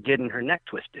to getting her neck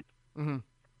twisted. Mm-hmm.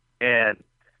 And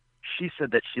she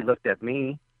said that she looked at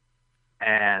me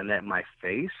and at my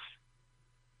face,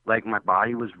 like my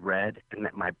body was red and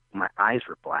that my eyes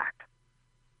were black.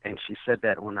 And she said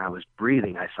that when I was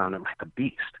breathing, I sounded like a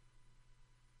beast.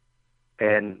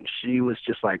 And she was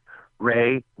just like,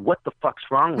 Ray, what the fuck's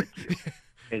wrong with you?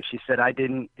 And she said I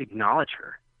didn't acknowledge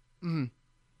her. Mm-hmm.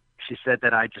 She said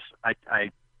that I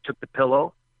took the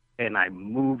pillow and I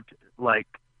moved like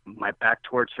my back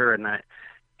towards her and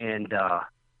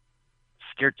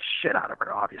scared the shit out of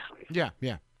her, obviously. Yeah.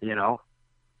 You know?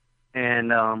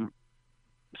 And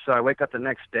so I wake up the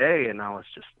next day and I was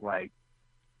just like,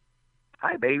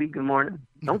 hi, baby, good morning.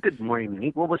 No, good morning,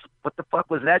 Monique. What the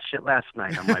fuck was that shit last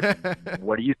night? I'm like,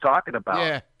 what are you talking about?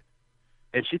 Yeah.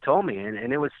 And she told me,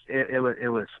 and it was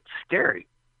scary,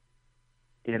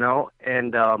 you know.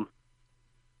 And I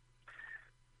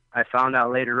found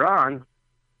out later on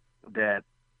that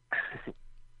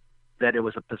that it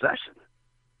was a possession.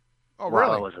 Oh, while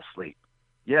really? I was asleep.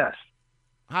 Yes.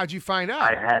 How'd you find out?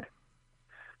 I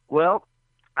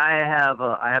have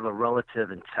a relative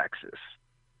in Texas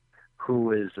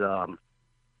who is I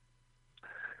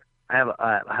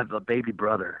have a baby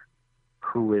brother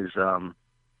who is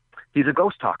he's a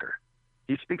ghost talker.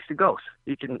 He speaks to ghosts.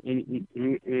 He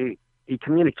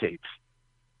communicates.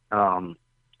 And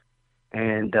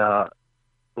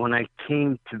when I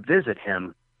came to visit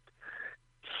him,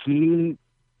 he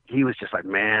was just like,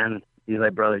 man, he's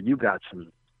like, brother, you got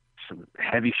some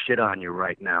heavy shit on you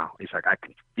right now. He's like, I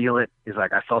can feel it. He's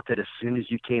like, I felt it as soon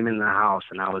as you came in the house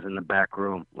and I was in the back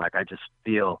room. Like, I just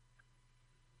feel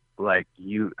like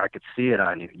I could see it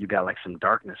on you. You got like some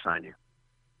darkness on you.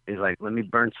 He's like, let me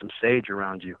burn some sage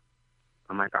around you.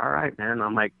 I'm like, all right, man.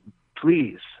 I'm like,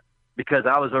 please. Because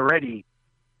I was already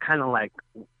kind of like,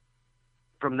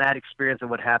 from that experience of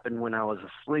what happened when I was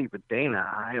asleep with Dana,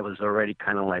 I was already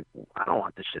kind of like, I don't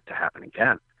want this shit to happen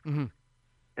again. Mm-hmm.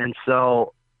 And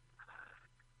so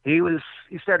he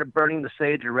started burning the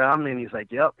sage around me, and he's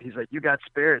like, yep. He's like, you got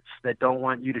spirits that don't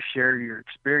want you to share your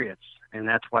experience, and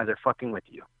that's why they're fucking with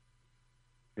you.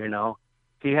 You know,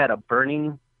 he had a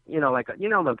burning,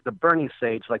 the burning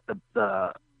sage, like the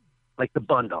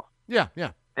bundle. Yeah.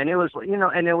 And it was,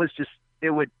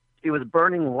 it was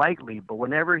burning lightly, but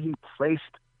whenever he placed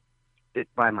it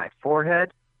by my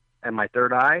forehead and my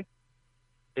third eye,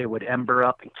 it would ember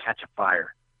up and catch a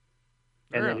fire.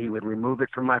 And then he would remove it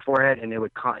from my forehead, and it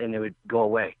would go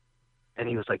away. And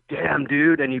he was like, "Damn,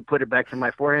 dude!" And he put it back to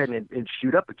my forehead, and it'd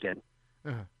shoot up again.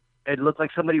 Uh-huh. It looked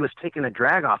like somebody was taking a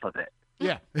drag off of it.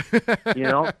 Yeah. You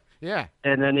know. Yeah.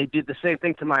 And then he did the same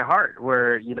thing to my heart,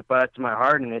 where put it to my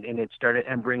heart, and it started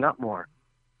embering up more.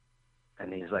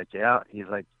 And he's like, "Yeah." He's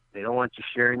like, "They don't want you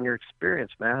sharing your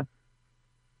experience, man."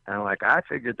 And I'm like, "I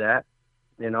figured that,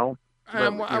 you know."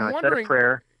 I'm I wondering. said a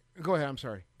prayer. Go ahead. I'm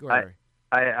sorry. Go ahead.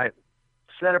 I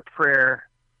said a prayer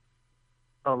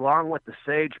along with the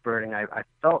sage burning. I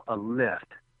felt a lift.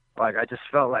 Like, I just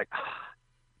felt like,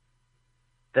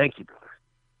 thank you, brother.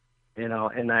 You know,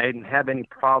 and I didn't have any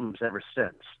problems ever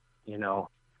since, you know.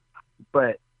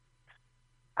 But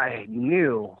I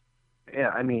knew,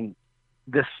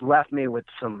 this left me with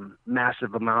some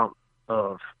massive amount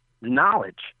of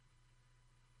knowledge,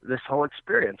 this whole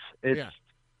experience.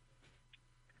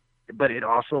 But it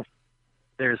also,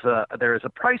 there's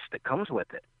a price that comes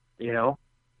with it, you know.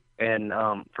 And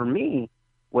for me,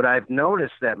 what I've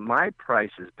noticed that my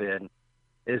price has been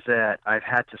is that I've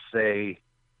had to say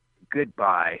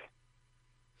goodbye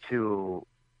to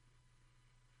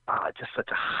just such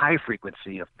a high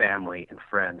frequency of family and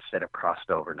friends that have crossed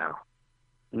over now.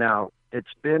 Now,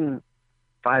 it's been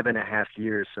 5.5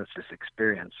 years since this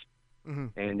experience,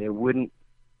 mm-hmm.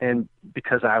 and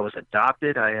because I was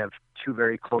adopted, I have two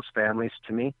very close families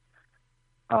to me.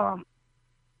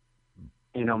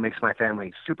 Makes my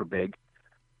family super big,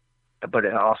 but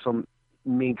it also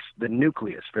makes the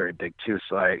nucleus very big too.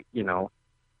 So I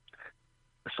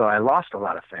lost a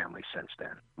lot of family since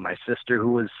then. My sister,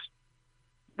 who was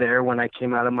there when I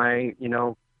came out of my,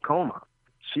 coma,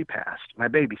 she passed. My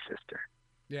baby sister.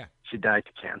 Yeah. She died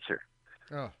to cancer.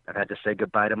 Oh. I've had to say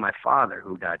goodbye to my father,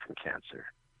 who died from cancer.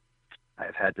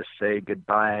 I've had to say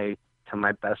goodbye to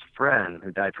my best friend,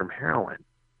 who died from heroin.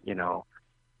 I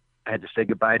had to say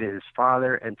goodbye to his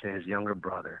father and to his younger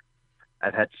brother.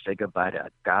 I've had to say goodbye to a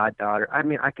goddaughter. I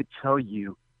mean, I could tell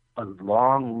you a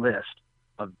long list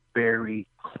of very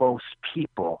close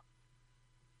people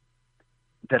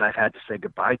that I've had to say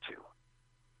goodbye to.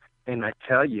 And I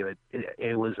tell you,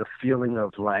 it was a feeling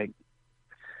of like,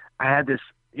 I had this,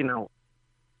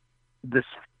 this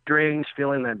strange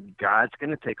feeling that God's going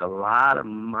to take a lot of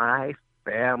my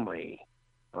family,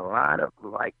 a lot of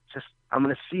I'm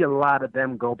going to see a lot of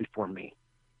them go before me,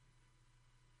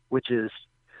 which is,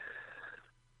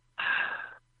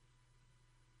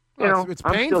 it's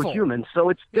I'm painful. still human, so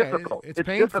it's difficult. It's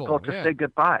painful. Difficult to say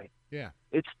goodbye. Yeah.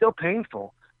 It's still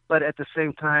painful, but at the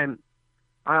same time,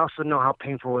 I also know how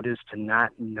painful it is to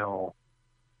not know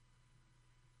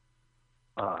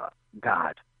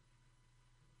God.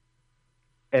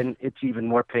 And it's even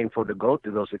more painful to go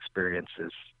through those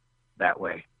experiences that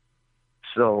way.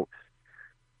 So,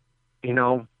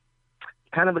 kind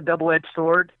of a double-edged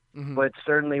sword, but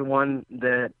certainly one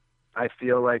that I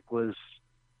feel like was,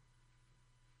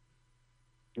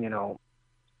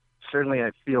 certainly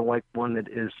I feel like one that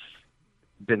has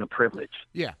been a privilege.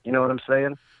 Yeah. You know what I'm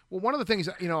saying? Well, one of the things,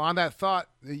 on that thought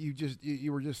that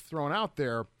you were just throwing out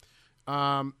there,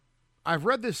 I've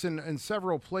read this in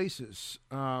several places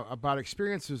about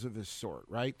experiences of this sort,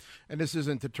 right? And this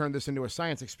isn't to turn this into a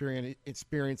science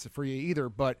experience for you either,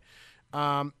 but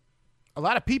a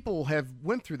lot of people have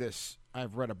went through this,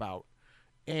 I've read about.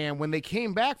 And when they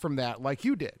came back from that, like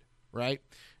you did, right?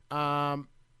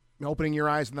 Opening your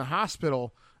eyes in the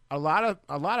hospital, a lot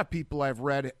of people I've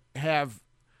read have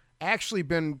actually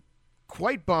been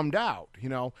quite bummed out.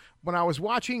 When I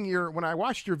watched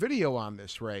your video on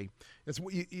this, Ray, it's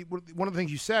one of the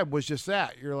things you said was just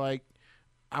that. You're like,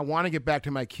 I want to get back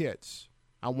to my kids.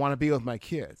 I want to be with my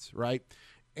kids, right?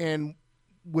 And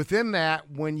within that,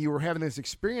 when you were having this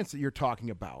experience that you're talking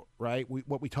about, right?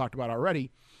 What we talked about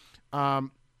already,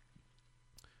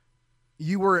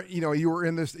 you were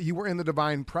in the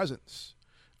divine presence,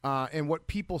 and what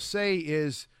people say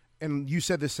is, and you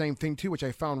said the same thing too, which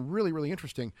I found really, really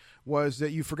interesting, was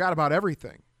that you forgot about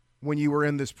everything when you were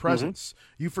in this presence.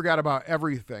 You forgot about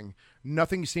everything.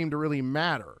 Nothing seemed to really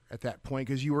matter at that point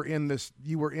because you were in this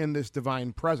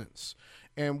divine presence.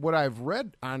 And what I've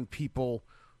read on people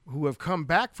who have come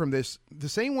back from this the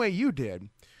same way you did,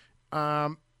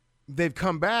 they've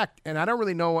come back, and I don't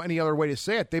really know any other way to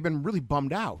say it. They've been really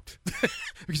bummed out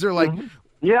because they're like, and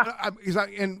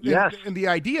the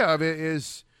idea of it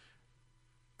is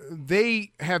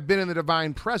they have been in the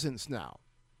divine presence now.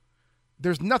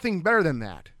 There's nothing better than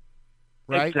that,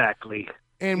 right? Exactly.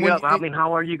 And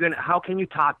how can you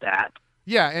top that?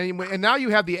 Yeah, and now you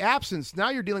have the absence. Now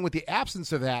you're dealing with the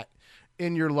absence of that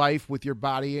in your life with your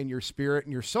body and your spirit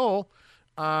and your soul.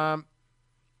 So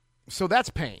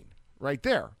that's pain right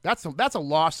there. That's a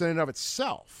loss in and of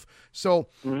itself. So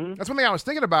that's one thing I was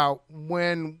thinking about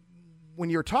when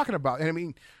you're talking about.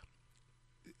 And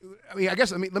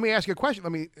let me ask you a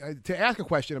question. To ask a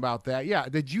question about that. Yeah.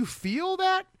 Did you feel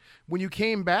that when you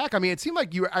came back? It seemed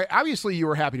like obviously you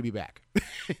were happy to be back.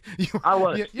 I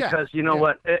was, because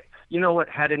what,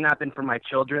 had it not been for my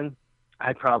children,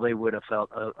 I probably would have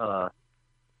felt,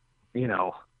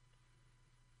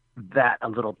 that a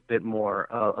little bit more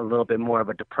of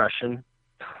a depression.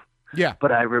 Yeah.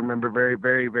 But I remember very,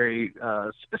 very, very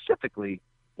specifically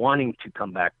wanting to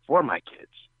come back for my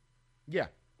kids. Yeah.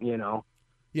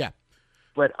 Yeah.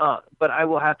 But I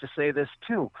will have to say this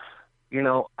too,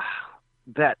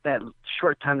 that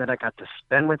short time that I got to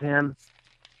spend with him,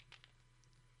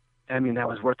 that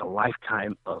was worth a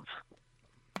lifetime of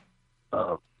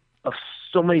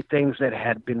so many things that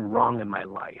had been wrong in my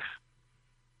life.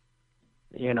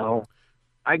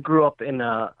 I grew up in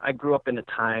a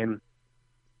time,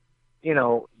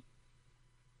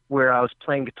 where I was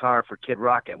playing guitar for Kid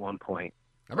Rock at one point.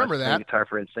 I remember that. Playing guitar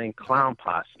for Insane Clown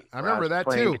Posse. I remember that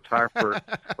too. Where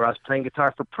I was playing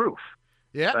guitar for Proof.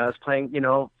 Yeah. I was playing,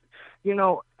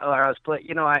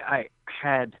 I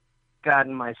had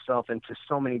gotten myself into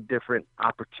so many different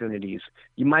opportunities.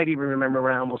 You might even remember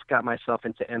when I almost got myself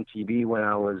into MTV when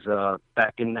I was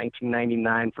back in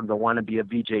 1999 for the Wanna Be a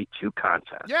VJ2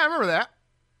 contest. Yeah, I remember that.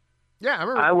 Yeah, I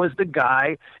remember. I was the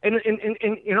guy, and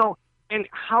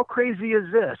how crazy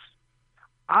is this?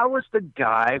 I was the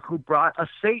guy who brought a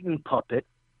Satan puppet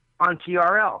on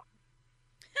TRL.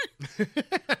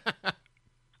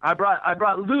 I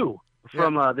brought Lou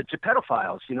from the Geppetto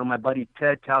Files. My buddy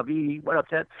Ted Calvi. What up,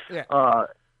 Ted? Yeah.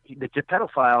 The Geppetto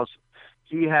Files.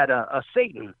 He had a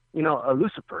Satan, a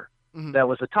Lucifer, that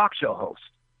was a talk show host,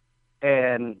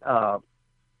 and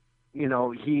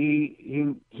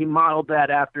he modeled that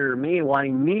after me,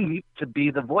 wanting me to be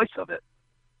the voice of it.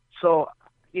 So,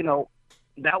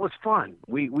 that was fun.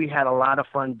 We had a lot of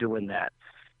fun doing that,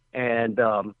 and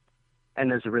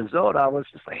as a result, I was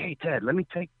just like, hey Ted, let me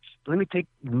take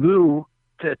Lou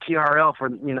to TRL for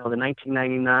the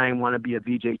 1999 Wanna Be a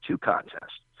VJ2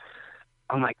 contest.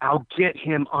 I'm like, I'll get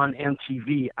him on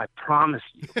MTV, I promise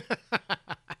you.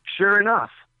 Sure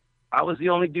enough, I was the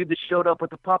only dude that showed up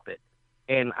with a puppet,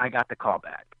 and I got the call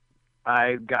back.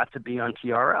 I got to be on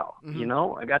TRL.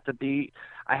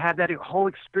 I had that whole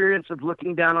experience of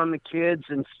looking down on the kids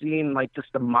and seeing like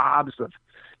just the mobs of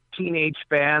teenage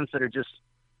fans that are just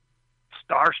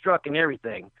starstruck and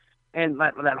everything. And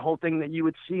that whole thing that you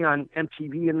would see on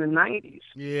MTV in the 90s.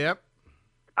 Yep.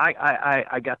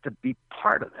 I got to be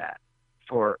part of that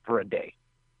for a day.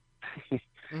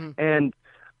 Mm-hmm. And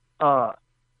I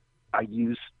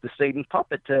used the Satan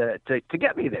puppet to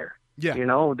get me there. Yeah. You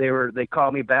know, they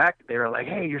called me back. They were like,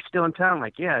 "Hey, you're still in town?" I'm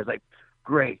like, "Yeah." I was like,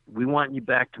 "Great. We want you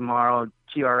back tomorrow.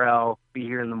 TRL, be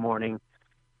here in the morning.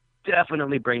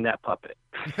 Definitely bring that puppet."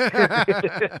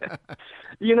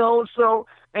 You know, so,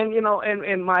 and, you know,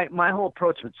 and my whole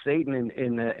approach with Satan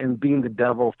and being the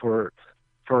devil for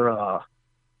the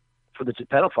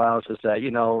pedophiles is that, you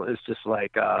know, it's just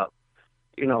like,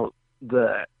 you know,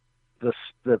 the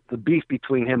beef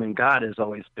between him and God has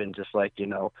always been just like, you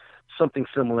know, something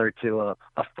similar to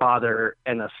a father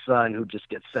and a son who just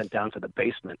gets sent down to the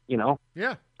basement, you know?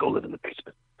 Yeah. Go live in the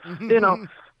basement. You know?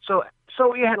 So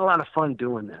we had a lot of fun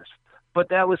doing this. But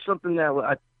that was something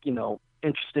that, you know,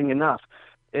 interesting enough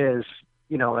is,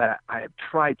 you know, I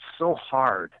tried so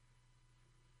hard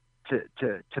to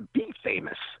be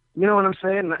famous. You know what I'm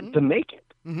saying? Mm-hmm. To make it,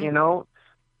 you know?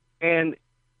 And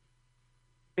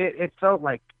it felt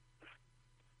like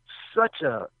such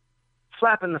a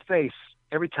slap in the face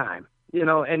every time, you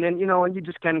know, and then, you know, and you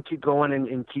just kind of keep going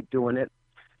and keep doing it.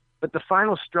 But the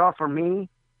final straw for me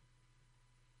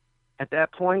at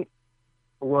that point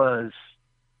was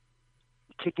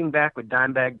kicking back with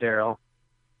Dimebag Darrell,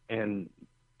 and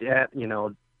that, you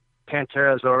know,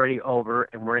 Pantera's already over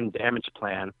and we're in Damage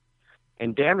Plan,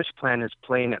 and Damage Plan is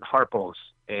playing at Harpo's,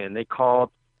 and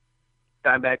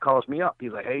Dimebag calls me up.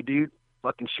 He's like, "Hey, dude,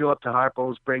 fucking show up to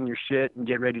Harpo's, bring your shit, and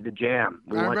get ready to jam.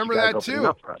 I remember that too.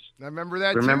 I remember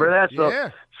that too. Remember that? So,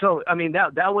 yeah. So I mean,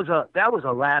 that was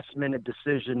a last minute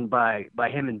decision by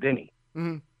him and Vinny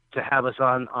to have us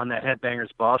on that Headbangers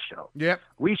Ball show. Yep.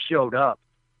 We showed up,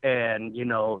 and, you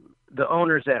know, the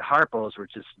owners at Harpo's were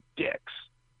just dicks.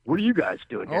 "What are you guys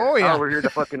doing here?" Oh, yeah. "Oh, we're here to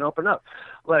fucking open up."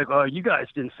 Like, "Oh, you guys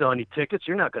didn't sell any tickets.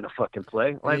 You're not going to fucking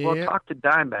play." Like, yeah. Well, talk to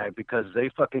Dimebag because they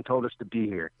fucking told us to be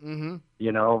here. Mm-hmm.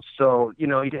 You know, so, you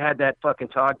know, he had that fucking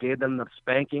talk, gave them the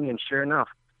spanking, and sure enough,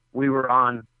 we were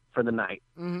on for the night.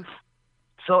 Mm-hmm.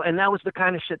 So, and that was the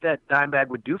kind of shit that Dimebag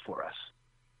would do for us,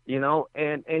 you know,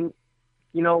 and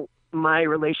you know, my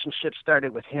relationship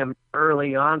started with him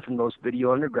early on from those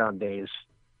Video Underground days,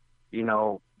 you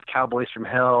know, Cowboys from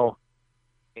Hell,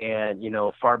 and, you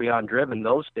know, Far Beyond Driven,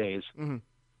 those days. Mm-hmm.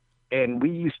 And we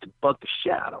used to bug the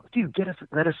shit out of him. "Dude,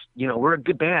 let us, you know, we're a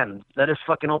good band. Let us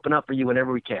fucking open up for you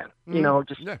whenever we can." Mm-hmm. You know,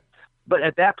 just, yeah. But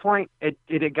at that point, it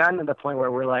had gotten to the point where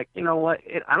we're like, you know what,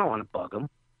 I don't want to bug him.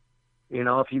 You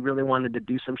know, if he really wanted to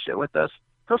do some shit with us,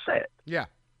 he'll say it. Yeah.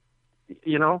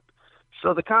 You know?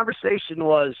 So the conversation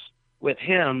was with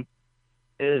him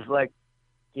is like,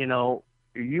 you know,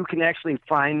 you can actually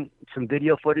find some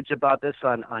video footage about this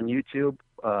on YouTube.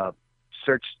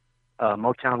 Search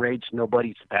Motown Rage,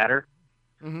 Nobody's Better.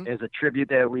 Is a tribute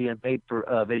that we had made for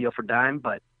a video for Dime,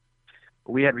 but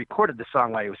we had recorded the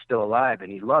song while he was still alive,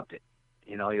 and he loved it.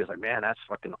 You know, he was like, "Man, that's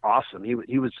fucking awesome." He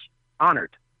was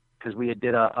honored because we had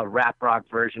did a rap rock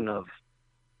version of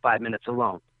 5 Minutes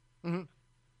Alone.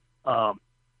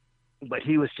 But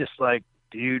he was just like,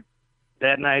 "Dude,"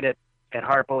 that night at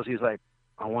Harpo's, he's like,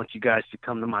 "I want you guys to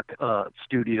come to my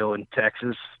studio in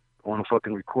Texas. I want to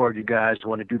fucking record you guys. I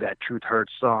want to do that Truth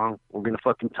Hurts song. We're going to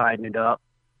fucking tighten it up."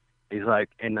 He's like,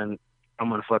 "And then I'm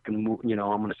going to fucking move, you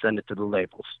know, I'm going to send it to the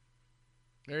labels."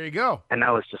 There you go. And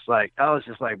I was just like,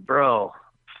 bro,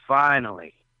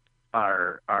 finally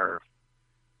our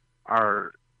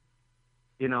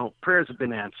you know, prayers have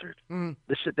been answered.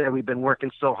 The shit that we've been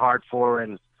working so hard for,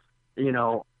 and, you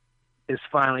know, is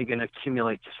finally going to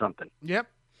accumulate to something. Yep.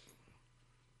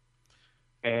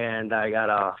 And I got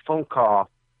a phone call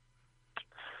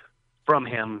from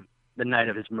him the night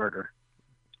of his murder.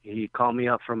 He called me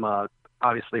up from,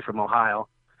 obviously from Ohio,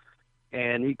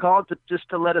 and he called just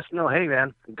to let us know, "Hey,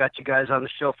 man, we got you guys on the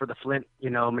show for the Flint, you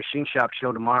know, Machine Shop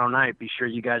show tomorrow night. Be sure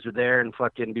you guys are there and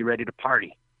fucking be ready to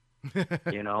party."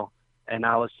 You know? And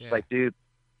I was just like, "Dude,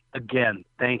 again,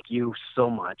 thank you so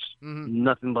much.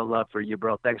 Nothing but love for you,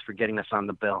 bro. Thanks for getting us on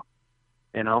the bill."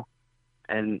 You know?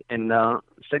 And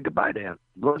said goodbye to him.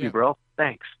 "Love you, bro.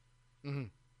 Thanks."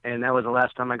 And that was the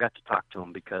last time I got to talk to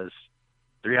him, because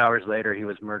 3 hours later he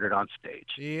was murdered on stage.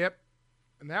 Yep.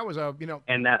 And that was a, you know.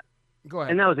 And that. Go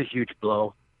ahead. And that was a huge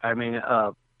blow. I mean,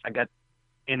 I got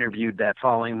interviewed that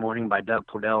following morning by Doug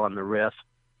Podell on the Riff,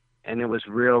 and it was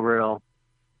real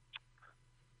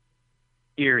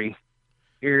eerie,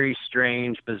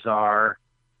 strange, bizarre,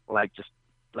 just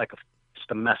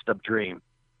a messed up dream.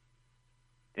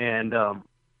 And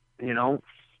you know,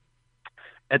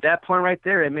 at that point right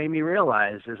there, it made me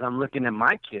realize as I'm looking at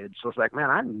my kids, I was like, man,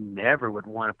 I never would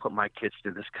want to put my kids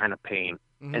through this kind of pain.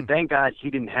 Mm-hmm. And thank God he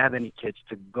didn't have any kids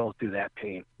to go through that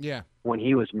pain when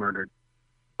he was murdered.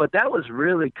 But that was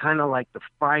really kind of like the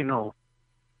final,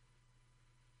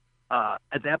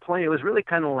 at that point, it was really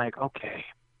kind of like, okay,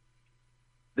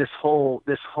 this whole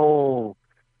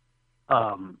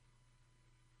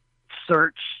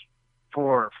search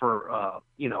for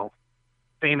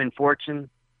fame and fortune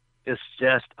is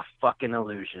just a fucking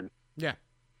illusion. Yeah.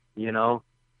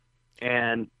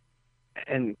 And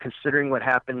considering what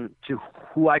happened to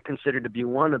who I consider to be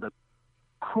one of the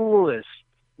coolest,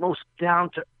 most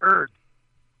down-to-earth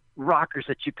rockers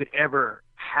that you could ever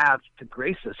have to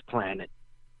grace this planet,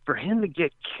 for him to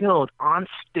get killed on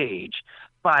stage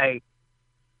by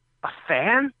a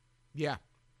fan? Yeah.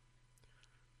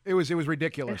 It was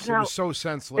ridiculous. It was so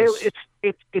senseless.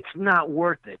 It's not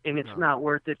worth it, and it's not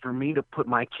worth it for me to put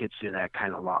my kids through that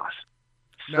kind of loss.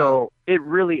 No. So it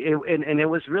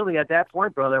was really at that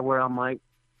point, brother, where I'm like,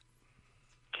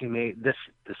 okay, this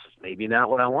is maybe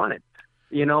not what I wanted,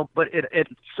 But it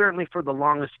certainly for the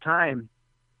longest time,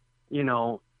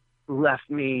 left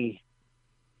me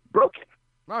broken.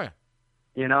 Oh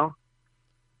yeah.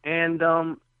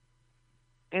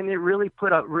 And it really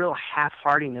put a real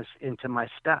half-heartedness into my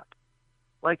step.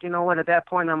 Like, at that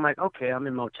point, I'm like, okay, I'm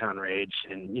in Motown Rage,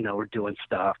 and, we're doing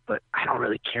stuff, but I don't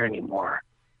really care anymore.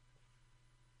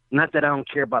 Not that I don't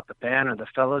care about the band or the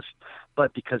fellas,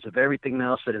 but because of everything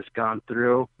else that has gone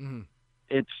through,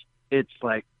 it's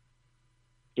like,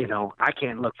 I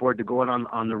can't look forward to going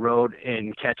on the road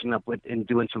and catching up with and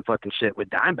doing some fucking shit with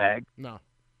Dimebag. No.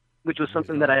 Which was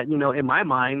something that I, in my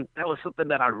mind, that was something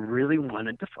that I really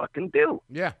wanted to fucking do.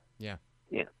 Yeah.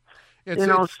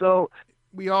 So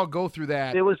we all go through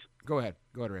that. It was. Go ahead,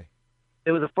 Ray.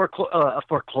 It was a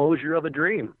foreclosure of a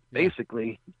dream,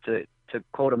 basically, to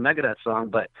quote a Megadeth song.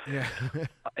 But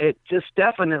it just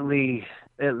definitely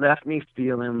it left me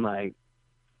feeling like,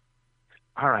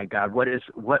 all right, God, what is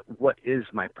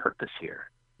my purpose here?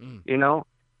 And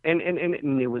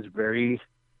it was very,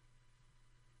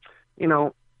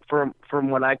 from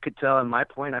what I could tell in my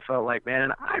point, I felt like,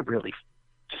 man, I really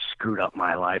screwed up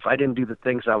my life. I didn't do the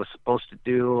things I was supposed to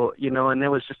do, and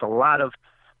there was just a lot of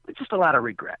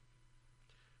regret,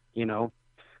 Yeah,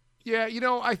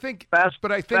 I think fast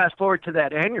forward to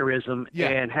that aneurysm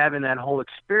and having that whole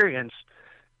experience,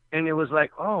 and it was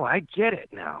like, oh, I get it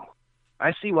now.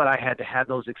 I see what I had to have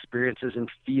those experiences and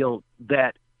feel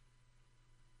that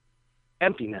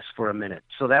emptiness for a minute.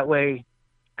 So that way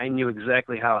I knew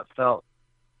exactly how it felt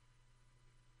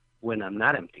when I'm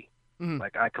not empty. Mm-hmm.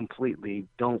 Like I completely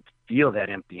don't feel that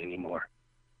empty anymore.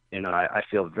 I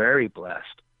feel very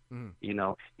blessed.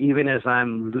 Mm-hmm. Even as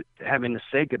I'm having to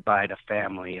say goodbye to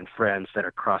family and friends that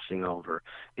are crossing over,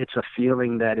 it's a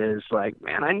feeling that is like,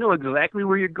 man, I know exactly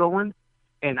where you're going,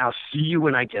 and I'll see you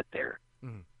when I get there.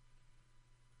 Mm-hmm.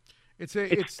 It's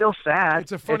still sad.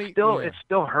 It's a funny. It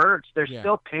still hurts. There's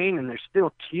still pain and there's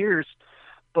still tears,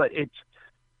 but it's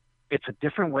a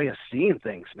different way of seeing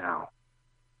things now.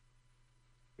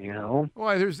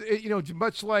 Well, there's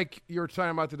much like you were talking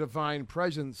about the divine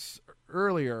presence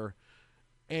earlier,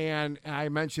 and I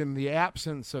mentioned the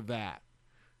absence of that,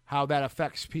 how that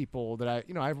affects people. That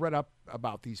I've read up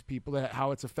about these people, that how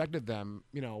it's affected them.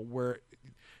 Where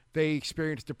they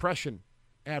experienced depression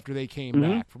after they came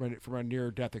back from a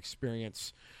near-death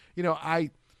experience.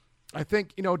 I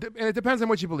think, and it depends on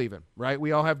what you believe in, right?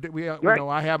 We all have,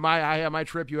 I have my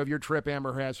trip, you have your trip,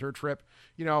 Amber has her trip,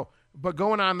 but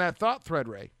going on that thought thread,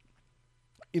 Ray,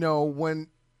 when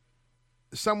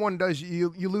someone does, you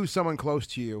lose someone close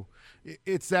to you,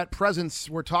 it's that presence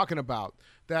we're talking about,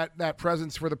 that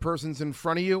presence where the person's in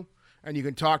front of you, and you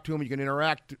can talk to them, you can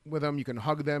interact with them, you can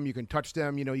hug them, you can touch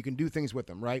them, you can do things with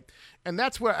them, right? And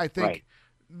that's what I think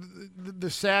the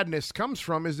sadness comes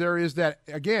from, is there is that,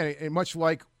 again, and much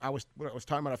like what I was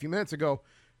talking about a few minutes ago,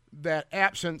 that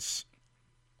absence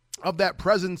of that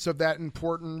presence of that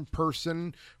important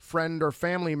person, friend, or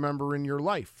family member in your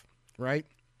life, right?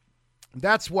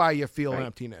 That's why you feel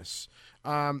emptiness.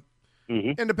 And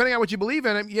depending on what you believe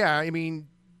in,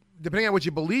 depending on what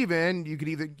you believe in, you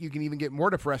can even get more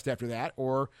depressed after that,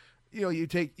 or you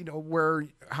take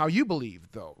how you believe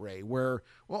though, Ray, where,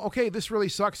 well, okay, this really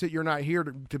sucks that you're not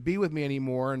here to be with me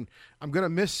anymore, and I'm gonna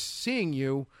miss seeing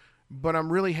you, but I'm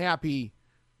really happy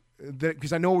that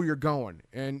because I know where you're going,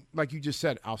 and like you just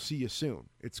said, I'll see you soon.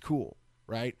 It's cool,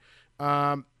 right?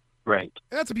 Right.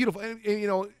 That's a beautiful,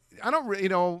 and I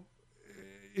don't,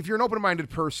 if you're an open-minded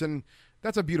person,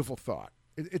 that's a beautiful thought.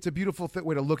 It's a beautiful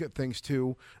way to look at things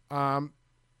too.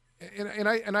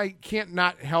 and I can't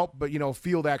not help but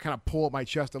feel that kind of pull at my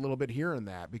chest a little bit hearing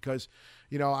that, because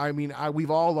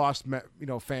we've all lost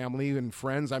family and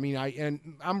friends.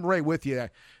 I'm right with you.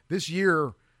 This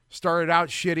year started out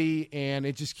shitty, and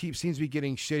it just seems to be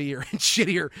getting shittier and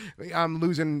shittier. I'm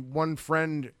losing one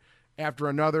friend after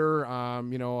another.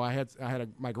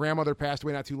 My grandmother passed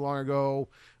away not too long ago.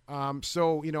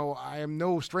 So I am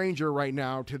no stranger right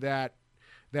now to that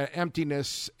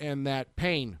emptiness and that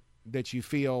pain that you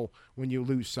feel when you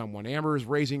lose someone. Amber is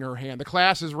raising her hand. The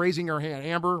class is raising her hand.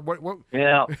 Amber, what?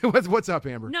 Yeah. What's up,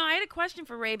 Amber? No, I had a question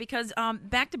for Ray, because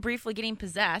back to briefly getting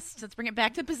possessed. Let's bring it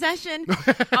back to possession.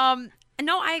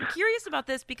 No, I'm curious about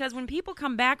this, because when people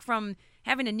come back from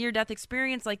having a near-death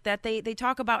experience like that, they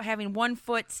talk about having one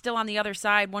foot still on the other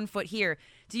side, one foot here.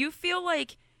 Do you feel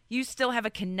like you still have a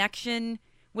connection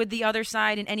with the other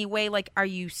side in any way? Like, are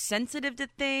you sensitive to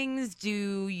things?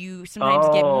 Do you sometimes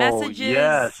get messages?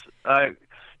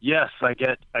 Yes, I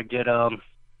get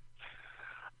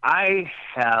I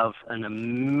have an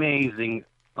amazing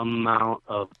amount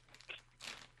of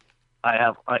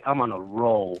I'm on a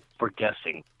roll for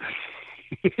guessing.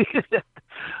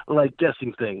 Like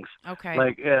guessing things. Okay.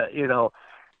 Like I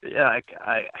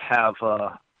have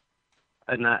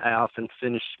and I often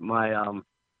finish my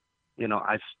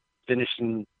I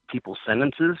finishing people's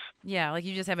sentences. Yeah, like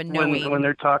you just have a knowing when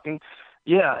they're talking.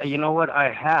 Yeah, you know what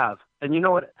I have, and you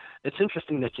know what? It's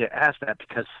interesting that you asked that,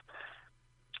 because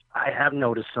I have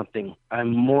noticed something.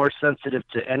 I'm more sensitive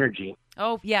to energy.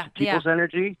 Oh yeah, people's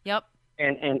energy. Yep.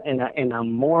 And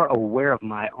I'm more aware of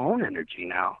my own energy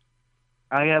now.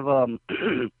 I have and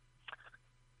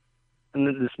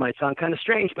this might sound kind of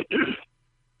strange, but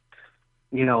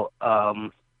you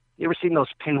ever seen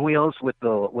those pinwheels with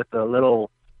the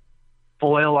little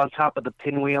foil on top of the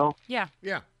pinwheel? Yeah.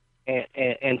 Yeah.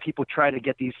 And people try to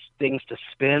get these things to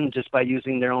spin just by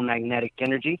using their own magnetic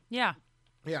energy. Yeah.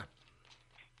 Yeah.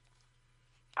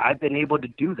 I've been able to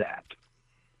do that.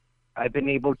 I've been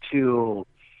able to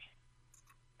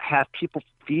have people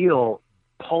feel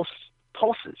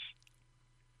pulses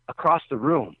across the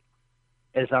room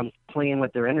as I'm playing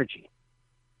with their energy.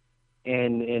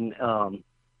 And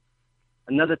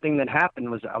another thing that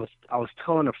happened was I was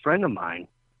telling a friend of mine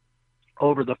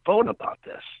over the phone about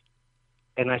this,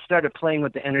 and I started playing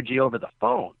with the energy over the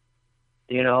phone.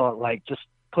 Like just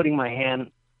putting my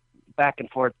hand back and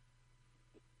forth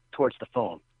towards the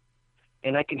phone,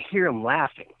 and I can hear him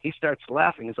laughing. He starts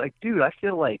laughing. He's like, "Dude, I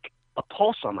feel like a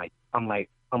pulse on my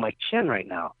chin right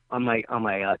now, on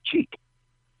my cheek."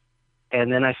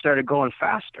 And then I started going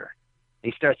faster.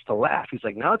 He starts to laugh. He's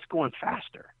like, "Now it's going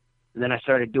faster." And then I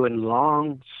started doing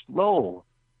long, slow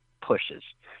pushes.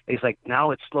 And he's like,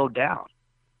 "Now it's slowed down."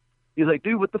 He's like,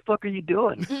 "Dude, what the fuck are you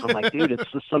doing?" I'm like, "Dude,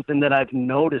 it's just something that I've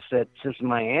noticed that since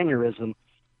my aneurysm,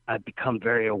 I've become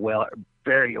very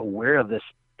aware of this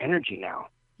energy now."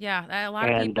 Yeah, a lot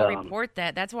of people report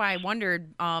that. That's why I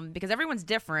wondered, because everyone's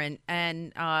different.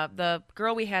 And the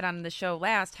girl we had on the show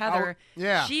last, Heather,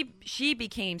 she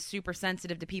became super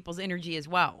sensitive to people's energy as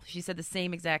well. She said the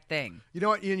same exact thing. You know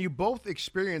what? And you both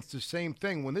experienced the same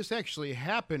thing. When this actually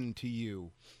happened to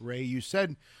you, Ray, you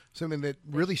said something that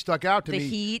really stuck out to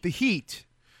me. The heat.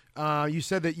 You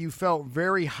said that you felt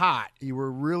very hot. You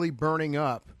were really burning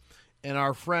up. And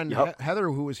our friend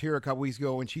Heather, who was here a couple weeks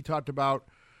ago, when she talked about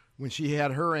when she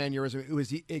had her aneurysm, it was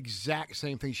the exact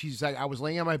same thing. She's like, I was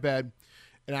laying on my bed,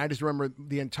 and I just remember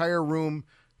the entire room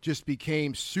just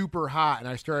became super hot, and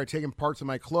I started taking parts of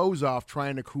my clothes off,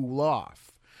 trying to cool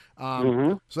off.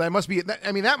 So that must be,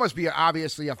 that must be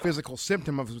obviously a physical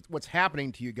symptom of what's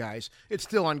happening to you guys. It's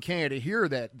still uncanny to hear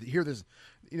this,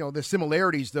 the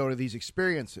similarities though to these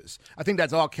experiences. I think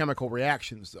that's all chemical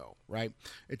reactions though, right?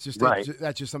 It's just,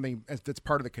 that's just something that's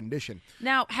part of the condition.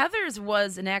 Now, Heather's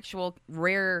was an actual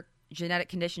rare genetic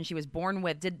condition she was born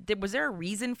with. Was there a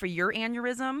reason for your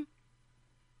aneurysm?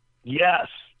 Yes,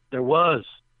 there was.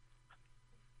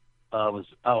 I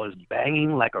was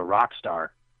banging like a rock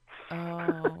star.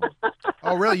 Oh.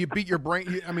 Oh, really? You beat your brain?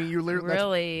 You literally.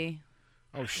 Really?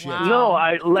 Oh shit! Wow. No,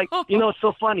 I it's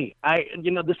so funny.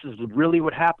 This is really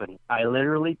what happened. I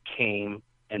literally came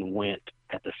and went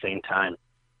at the same time.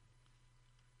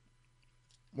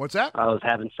 What's that? I was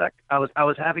having sex. I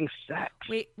was having sex.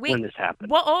 Wait. When this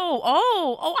happened. Well,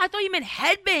 oh! I thought you meant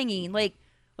headbanging. Like,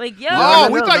 yo.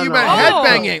 Oh, we thought you meant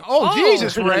headbanging. Oh,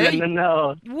 Jesus, Ray.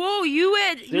 No. Whoa, you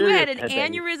had an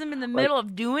aneurysm in the middle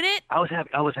of doing it? I was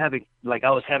having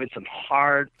some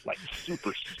hard,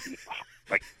 super,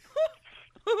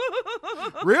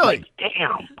 Really?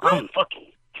 Damn, I'm fucking.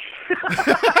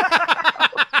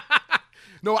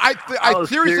 No, I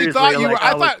seriously thought you were.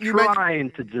 I thought you meant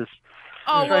trying to just.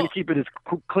 Oh, trying to keep it as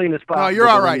clean as possible. No, you're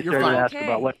all but then right. you You're started to fine. ask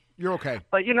about what. You're okay.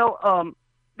 But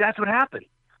that's what happened.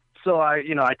 So I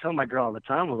tell my girl all the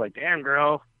time, I was like, "Damn,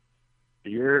 girl,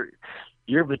 you're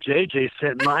the JJ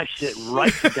setting my shit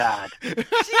right to God." Jesus.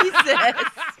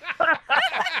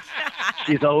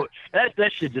 She's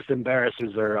that shit just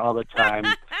embarrasses her all the time.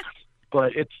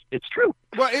 But it's true.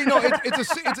 Well,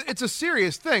 it's a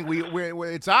serious thing.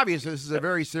 It's obvious this is a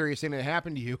very serious thing that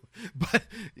happened to you. But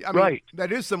I mean, Right.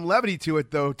 That is some levity to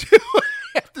it, though. Too. I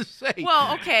have to say.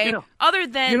 Well, okay. Other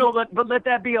than but let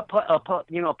that be a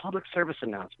public service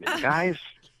announcement, guys.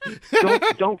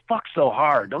 Don't fuck so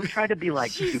hard. Don't try to be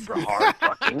like super hard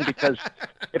fucking, because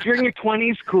if you're in your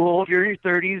 20s, cool. If you're in your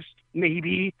 30s,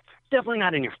 maybe. Definitely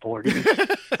not in your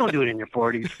 40s. Don't do it in your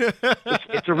 40s.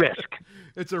 It's a risk.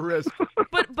 It's a risk.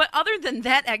 But other than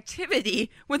that activity,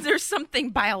 was there something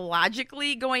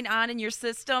biologically going on in your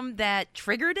system that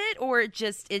triggered it, or it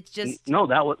just No,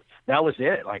 that was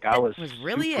it. Like I was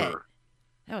really super, it.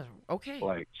 That was okay.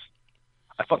 Like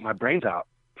I fucked my brains out.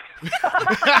 God.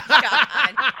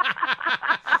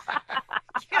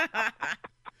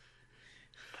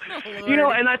 Oh,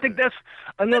 Lord. And I think that's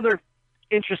another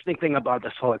interesting thing about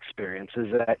this whole experience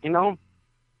is that,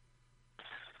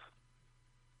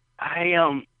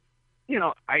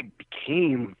 I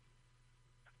became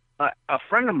a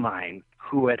friend of mine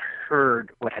who had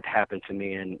heard what had happened to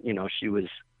me, and, she was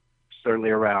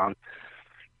certainly around.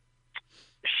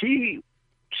 She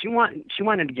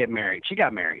wanted to get married. She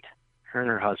got married, her and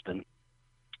her husband,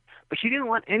 but she didn't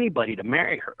want anybody to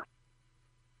marry her.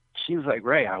 She was like,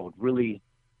 "Ray, I would really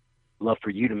love for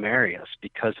you to marry us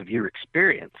because of your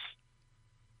experience.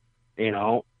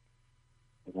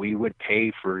 We would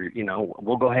pay for,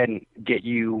 we'll go ahead and get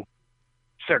you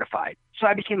certified." So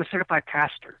I became a certified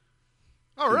pastor.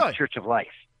 Oh, in really? the Church of Life,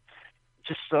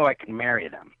 just so I could marry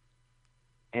them.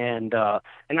 And I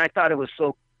thought it was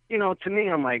so, to me,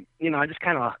 I'm like, I just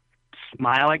kind of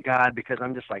smile at God, because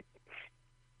I'm just like,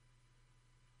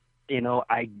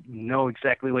 I know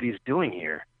exactly what he's doing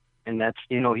here. And that's,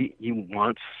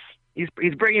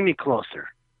 he's bringing me closer,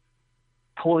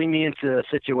 pulling me into a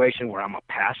situation where I'm a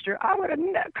pastor. I would have,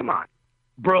 come on,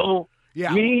 bro.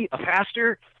 Yeah. Me, a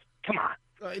pastor? Come on.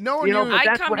 No one knew. I'd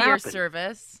that's come what to your happened.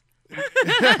 service.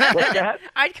 What's that?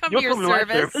 I'd come You'll to your come to my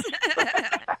service.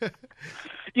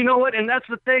 You know what? And that's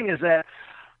the thing, is that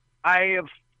I have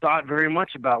thought very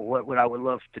much about what I would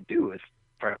love to do is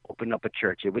try to open up a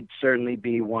church. It would certainly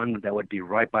be one that would be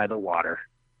right by the water,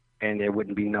 and there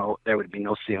would be no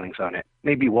ceilings on it.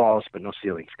 Maybe walls, but no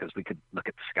ceilings, because we could look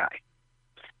at the sky.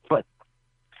 But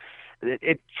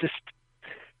it just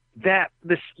that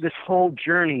this whole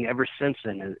journey ever since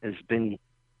then has been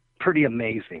pretty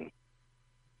amazing.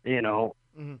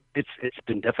 Mm-hmm. It's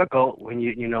been difficult when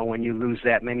you lose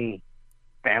that many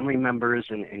family members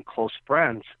and close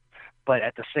friends, but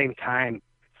at the same time,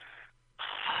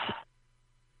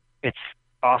 it's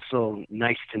also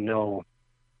nice to know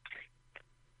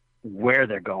where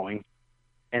they're going,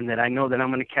 and that I know that I'm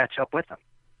going to catch up with them.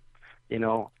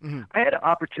 Mm-hmm. I had an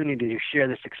opportunity to share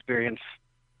this experience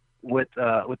with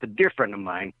a dear friend of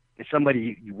mine, and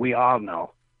somebody we all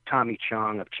know, Tommy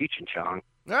Chong of Cheech and Chong.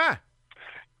 Ah.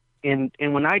 And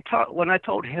when I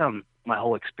told him my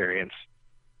whole experience,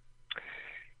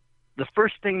 the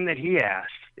first thing that he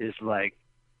asked is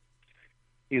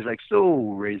he's like,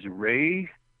 "So, Razor Ray,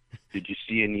 did you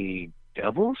see any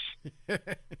devils?"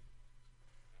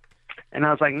 And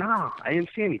I was like, "No, I didn't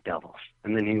see any devils."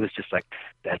 And then he was just like,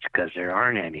 "That's because there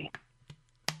aren't any."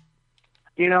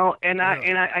 And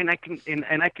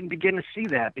I can begin to see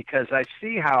that, because I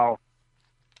see how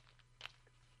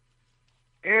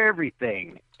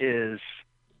everything is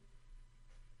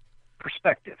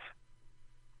perspective.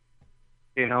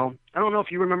 I don't know if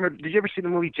you remember. Did you ever see the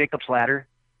movie Jacob's Ladder?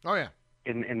 Oh, yeah.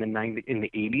 In the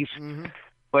 80s? Mm-hmm.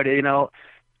 But it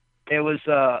was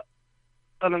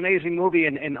an amazing movie,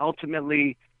 and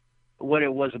ultimately, what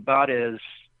it was about is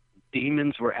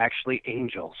demons were actually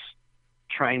angels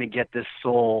trying to get this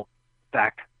soul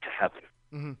back to heaven.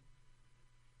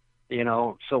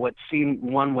 Mm-hmm. So what seemed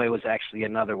one way was actually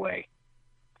another way.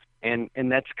 And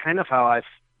that's kind of how I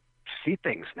see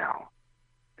things now.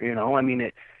 I mean,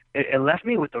 it left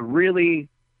me with a really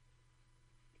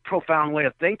profound way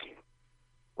of thinking.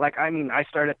 I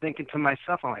started thinking to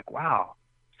myself, I'm like, wow.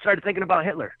 Started thinking about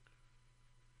Hitler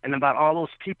and about all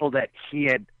those people that he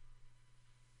had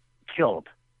killed,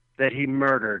 that he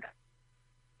murdered.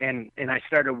 And I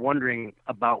started wondering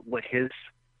about what his,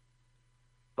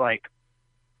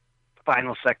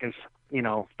 final seconds,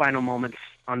 final moments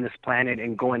on this planet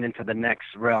and going into the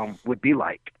next realm would be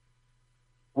like.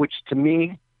 Which to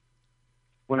me,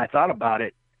 when I thought about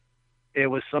it, it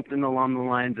was something along the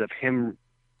lines of him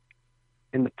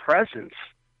in the presence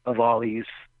of all these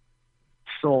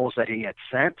souls that he had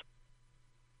sent,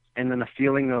 and then a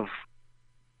feeling of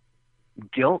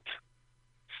guilt,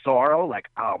 sorrow, like,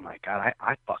 oh my God,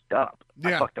 I fucked up.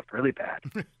 Yeah. I fucked up really bad.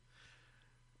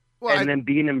 Well, and then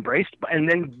being embraced by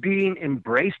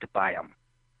him.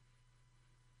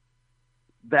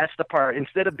 That's the part.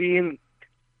 Instead of being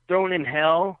thrown in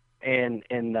hell and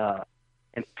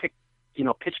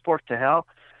pitchfork to hell,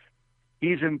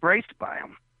 he's embraced by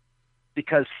him,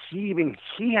 because he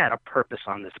had a purpose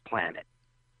on this planet.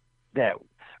 That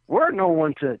we're no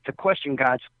one to question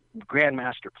God's grand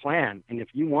master plan, and if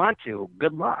you want to,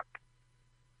 good luck.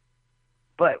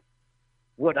 But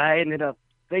what I ended up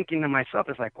thinking to myself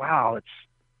is like, wow,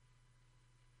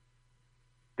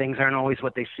 things aren't always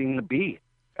what they seem to be.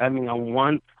 I mean,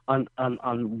 on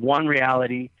one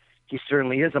reality, he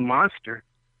certainly is a monster,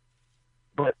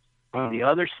 but on the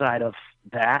other side of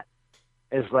that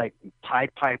is like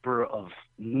Pied Piper of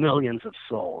millions of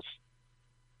souls.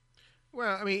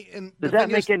 Well, I mean, and does that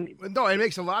make any? No, it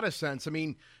makes a lot of sense. I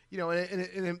mean, you know,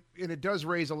 and it does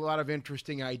raise a lot of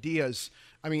interesting ideas.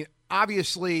 I mean,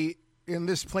 obviously, in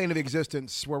this plane of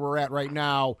existence where we're at right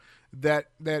now, that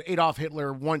Adolf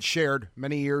Hitler once shared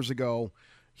many years ago,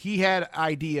 he had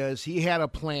ideas, he had a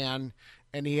plan,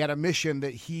 and he had a mission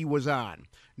that he was on.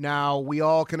 Now, we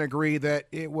all can agree that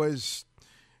it was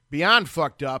beyond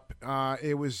fucked up.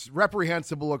 It was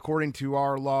reprehensible according to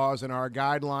our laws and our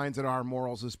guidelines and our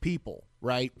morals as people,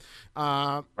 right?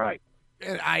 Right.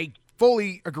 And I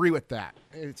fully agree with that.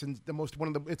 It's one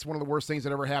of the worst things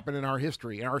that ever happened in our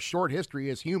history, in our short history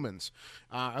as humans,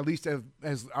 at least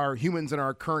as our humans in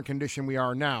our current condition we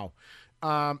are now.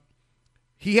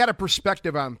 He had a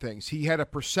perspective on things. He had a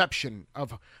perception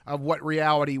of what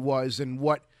reality was and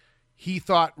what he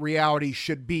thought reality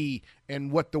should be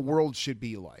and what the world should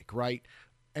be like, right?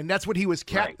 And that's what he was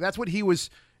Right. That's what he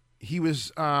was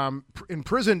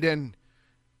imprisoned in.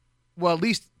 Well, at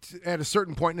least at a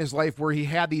certain point in his life where he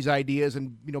had these ideas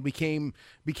and, you know, became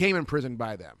imprisoned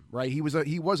by them, right? He was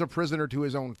a prisoner to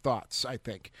his own thoughts, I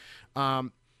think.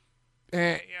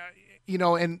 And you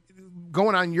know, and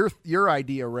going on your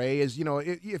idea, Ray, is, you know,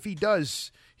 if he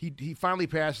does, he finally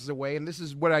passes away, and this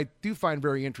is what I do find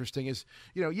very interesting is,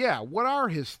 you know, yeah, what are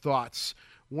his thoughts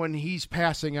when he's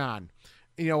passing on,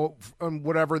 you know,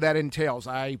 whatever that entails.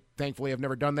 I thankfully have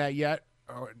never done that yet,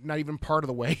 or not even part of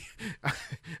the way,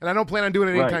 and I don't plan on doing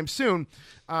it anytime soon.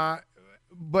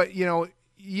 But you know,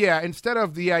 yeah, instead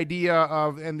of the idea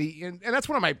of and that's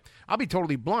one of my, I'll be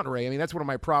totally blunt, Ray. I mean, that's one of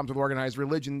my problems with organized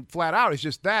religion, flat out. It's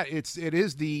just that it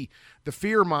is the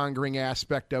fear mongering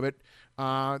aspect of it.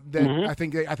 That I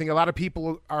think a lot of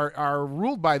people are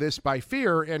ruled by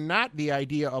fear and not the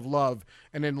idea of love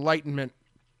and enlightenment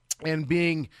and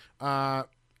being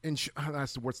what's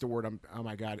the word? Oh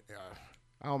my God.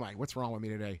 What's wrong with me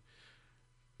today?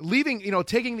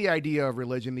 Taking the idea of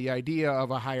religion, the idea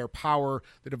of a higher power,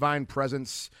 the divine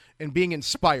presence, and being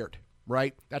inspired,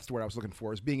 right? That's the word I was looking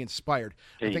for, is being inspired.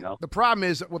 I think the problem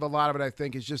is with a lot of it, I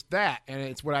think, is just that. And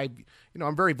it's what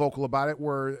I'm very vocal about it,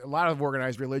 where a lot of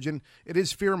organized religion, it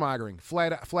is fear-mongering,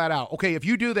 flat out. Okay, if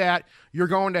you do that, you're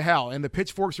going to hell, and the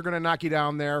pitchforks are going to knock you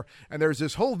down there. And there's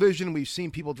this whole vision we've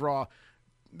seen people draw.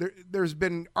 There's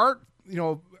been art,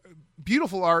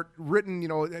 beautiful art written,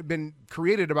 been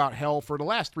created about hell for the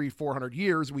last 300-400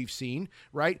 years we've seen,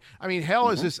 right? I mean,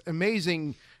 hell is this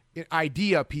amazing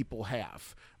idea people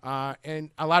have.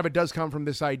 And a lot of it does come from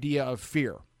this idea of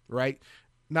fear, right?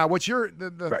 Now, what's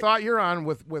the thought you're on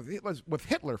with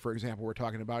Hitler, for example, we're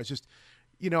talking about, is just,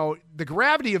 the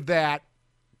gravity of that.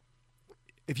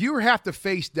 If you have to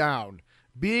face down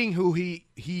being who he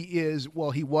is, well,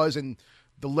 he was, and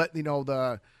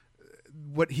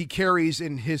what he carries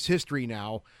in his history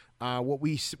now, what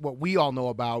we all know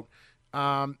about,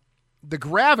 the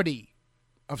gravity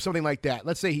of something like that.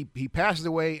 Let's say he passes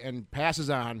away and passes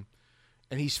on,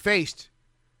 and he's faced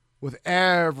with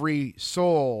every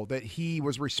soul that he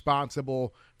was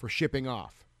responsible for shipping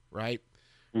off, right?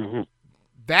 Mm-hmm.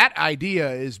 That idea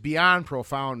is beyond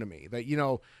profound to me. That,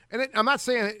 and I'm not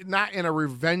saying it not in a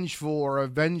revengeful or a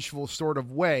vengeful sort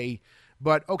of way,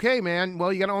 but okay, man,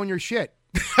 well, you got to own your shit.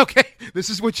 Okay, this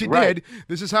is what you did.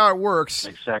 This is how it works.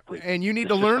 Exactly. And you need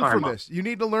to learn from this. You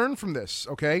need to learn from this,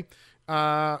 okay?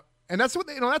 And that's what,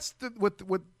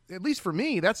 what at least for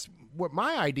me, that's what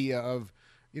my idea of,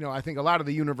 I think a lot of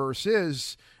the universe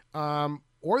is,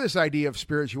 or this idea of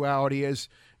spirituality is,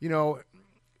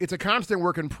 it's a constant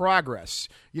work in progress.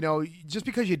 Just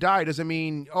because you die doesn't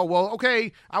mean, oh, well,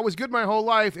 okay, I was good my whole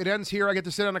life. It ends here. I get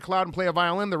to sit on a cloud and play a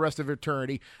violin the rest of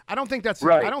eternity. I don't think that's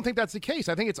right. I don't think that's the case.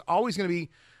 I think it's always going to be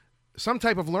some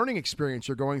type of learning experience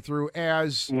you're going through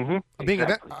as a being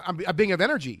a being of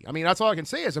energy. I mean, that's all I can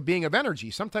say is a being of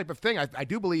energy, some type of thing. I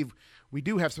do believe we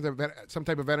do have some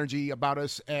type of energy about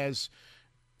us as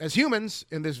humans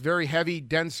in this very heavy,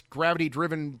 dense,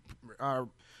 gravity-driven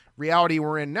reality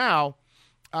we're in now.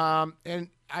 And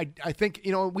I think,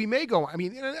 you know, we may go. I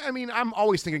mean, I'm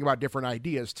always thinking about different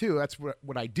ideas too. That's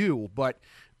what I do. But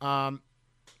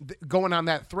going on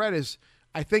that thread is,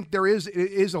 I think it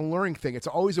is a learning thing. It's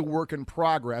always a work in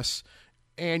progress,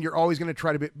 and you're always going to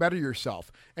try to better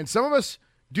yourself. And some of us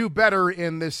do better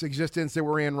in this existence that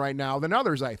we're in right now than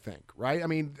others, I think, right? I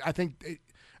mean, I think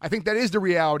that is the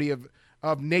reality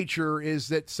of nature, is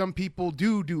that some people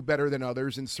do better than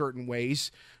others in certain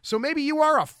ways. So maybe you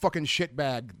are a fucking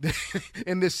shitbag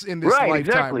in this right, lifetime.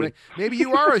 Exactly. Right? Maybe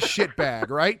you are a shitbag,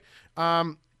 right?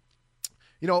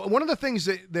 You know, one of the things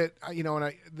that you know,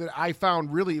 that I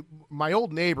found really, my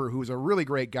old neighbor, who's a really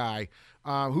great guy,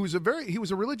 he was a very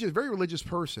religious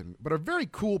person, but a very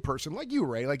cool person, like you,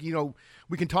 Ray. Like, you know,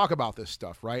 we can talk about this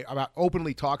stuff, right?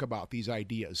 Openly talk about these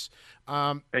ideas.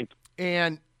 Thank you.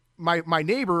 And my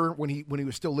neighbor, when he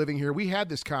was still living here, we had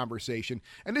this conversation,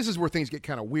 and this is where things get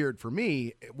kind of weird for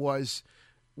me. It was,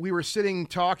 we were sitting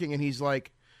talking, and he's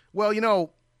like, "Well, you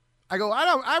know,"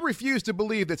 I refuse to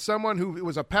believe that someone who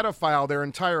was a pedophile their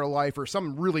entire life or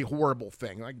some really horrible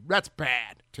thing, like, that's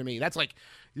bad to me. That's like,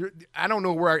 I don't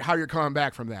know how you're coming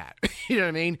back from that. You know what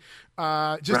I mean?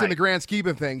 Just right. In the grand scheme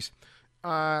of things,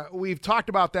 we've talked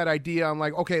about that idea. I'm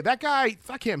like, okay, that guy,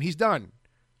 fuck him. He's done.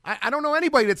 I don't know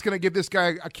anybody that's going to give this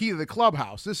guy a key to the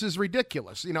clubhouse. This is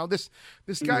ridiculous. You know, this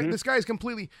guy is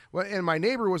completely, well, and my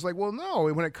neighbor was like, well, no,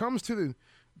 when it comes to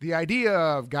the idea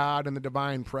of God and the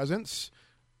divine presence,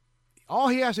 all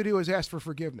he has to do is ask for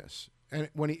forgiveness. And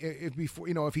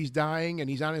if he's dying and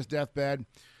he's on his deathbed,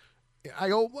 I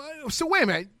go, so wait a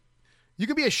minute. You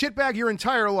could be a shitbag your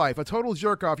entire life, a total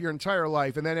jerk off your entire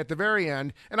life, and then at the very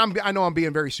end, and I know I'm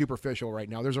being very superficial right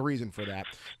now. There's a reason for that.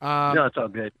 No, it's all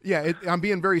good. Yeah, I'm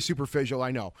being very superficial.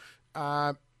 I know.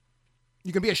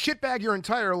 You can be a shitbag your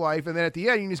entire life, and then at the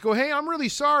end, you just go, "Hey, I'm really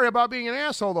sorry about being an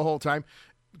asshole the whole time."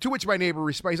 To which my neighbor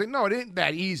responds, like, "No, it ain't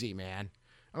that easy, man."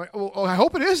 I'm like, well, I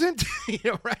hope it isn't. You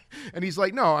know, right? And he's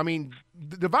like, "No, I mean,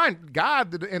 the divine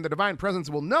God and the divine presence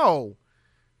will know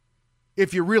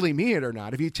if you really mean it or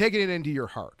not, if you take it into your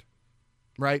heart."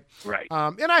 Right? Right.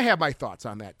 And I have my thoughts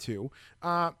on that too.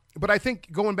 But I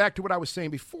think going back to what I was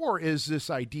saying before is this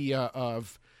idea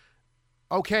of,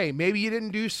 okay, maybe you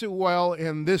didn't do so well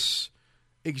in this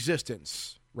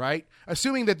existence, right?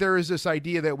 Assuming that there is this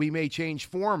idea that we may change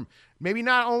form, maybe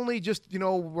not only just, you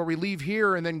know, where we leave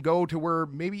here and then go to where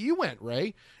maybe you went,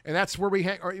 Ray, and that's where we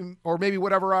hang, or maybe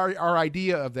whatever our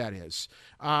idea of that is.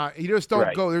 You just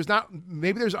don't go.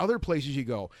 Maybe there's other places you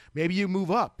go. Maybe you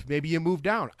move up. Maybe you move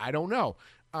down. I don't know.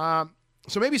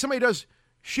 So maybe somebody does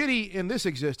shitty in this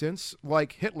existence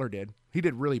like Hitler did. He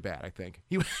did really bad, I think.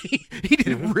 He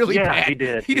did really bad. He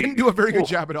did. He didn't do a very good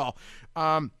job at all.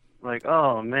 Like,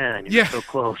 oh man, you're so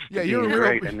close to being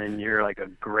great, and then you're like a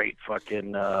great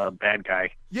fucking bad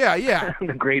guy. Yeah.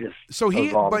 The greatest. So he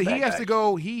has guys. to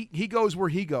go. He goes where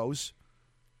he goes.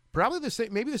 Probably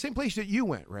maybe the same place that you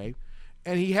went, Ray.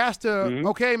 And he has to.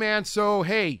 Okay, man. So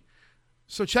hey,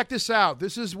 check this out.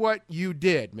 This is what you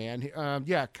did, man.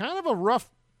 Kind of a rough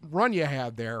run you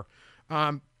had there.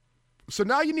 So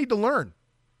now you need to learn,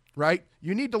 right?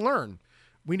 You need to learn.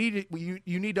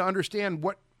 You need to understand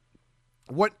what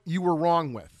you were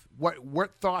wrong with,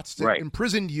 what thoughts that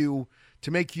imprisoned you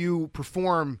to make you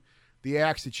perform the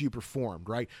acts that you performed,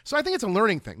 right? So I think it's a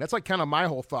learning thing. That's like kind of my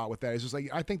whole thought with that is just like,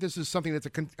 I think this is something that's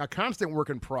a constant work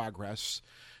in progress.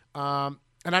 And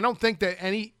I don't think that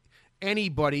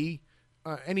anybody,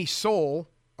 any soul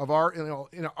of our,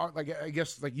 like, I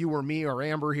guess like you or me or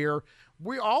Amber here,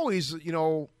 we always,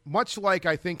 much like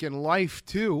I think in life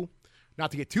too,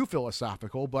 not to get too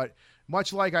philosophical, but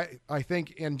much like I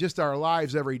think in just our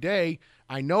lives every day,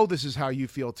 I know this is how you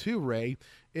feel too, Ray,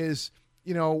 is,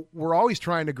 we're always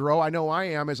trying to grow. I know I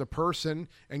am as a person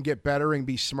and get better and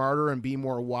be smarter and be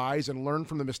more wise and learn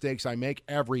from the mistakes I make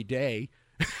every day,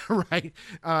 right?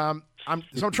 I'm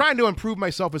trying to improve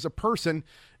myself as a person,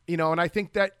 and I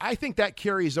think that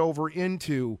carries over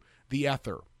into the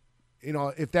ether.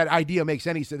 If that idea makes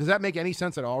any sense. Does that make any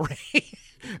sense at all, Ray?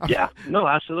 Yeah, no,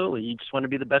 absolutely. You just want to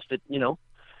be the best at,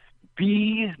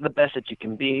 be the best that you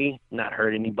can be, not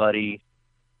hurt anybody,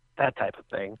 that type of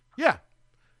thing. Yeah.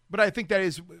 But I think that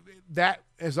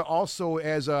is also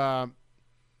as a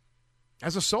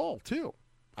soul too.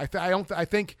 I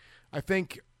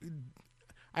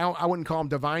wouldn't call them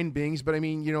divine beings, but I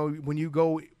mean, when you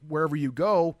go wherever you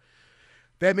go,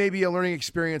 that may be a learning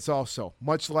experience also,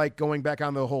 much like going back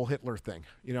on the whole Hitler thing.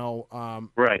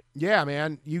 Right. Yeah,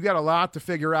 man, you got a lot to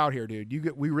figure out here,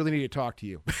 dude. We really need to talk to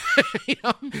you.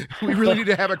 We really need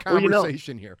to have a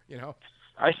conversation here.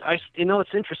 I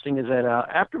what's interesting is that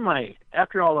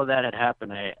after all of that had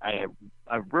happened, I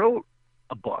wrote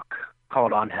a book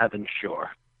called On Heaven's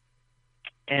Shore,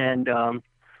 and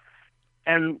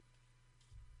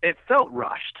it felt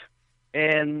rushed,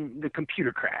 and the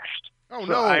computer crashed. Oh,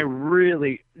 so no. I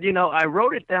really, I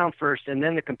wrote it down first, and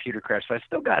then the computer crashed. So I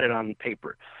still got it on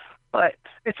paper, but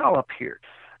it's all up here.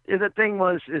 The thing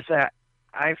is that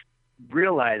I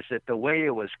realized that the way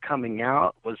it was coming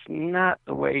out was not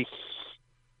the way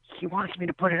he wants me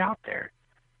to put it out there.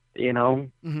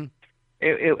 Mm-hmm.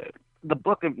 The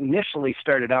book initially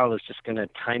started out as just going to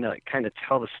kind of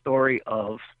tell the story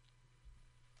of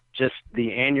just the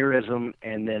aneurysm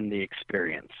and then the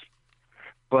experience,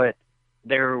 but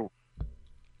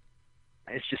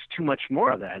it's just too much more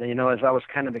of that. As I was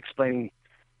kind of explaining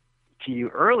to you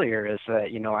earlier, is that,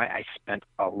 I spent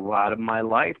a lot of my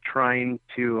life trying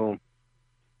to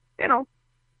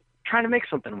make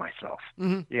something of myself,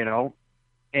 Mm-hmm.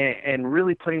 And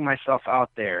really putting myself out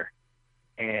there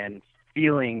and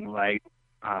feeling like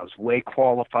I was way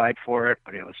qualified for it,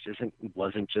 but it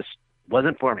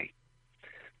wasn't for me.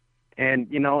 And,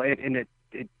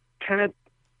 it kind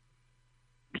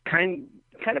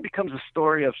of becomes a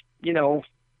story of,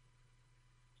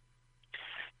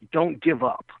 don't give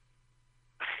up,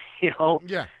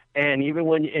 Yeah. And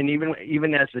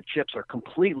even as the chips are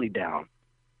completely down,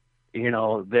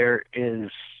 there is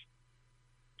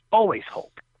always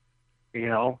hope,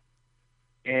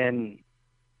 and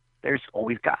there's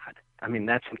always God. I mean,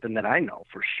 that's something that I know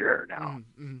for sure now.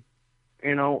 Mm-hmm.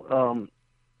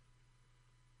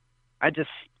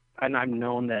 I've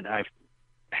known that I've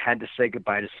had to say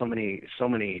goodbye to so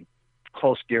many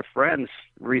close, dear friends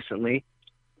recently.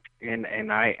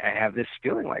 And I have this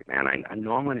feeling like, man, I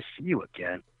know I'm going to see you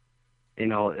again.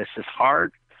 This is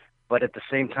hard, but at the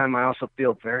same time, I also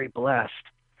feel very blessed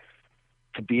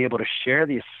to be able to share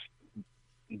this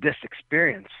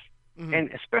experience. Mm-hmm.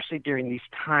 And especially during these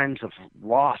times of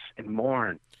loss and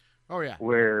mourn. Oh, yeah.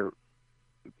 Where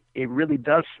it really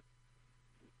does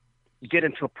get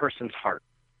into a person's heart.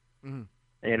 Mm-hmm.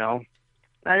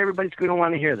 Not everybody's going to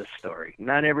want to hear this story.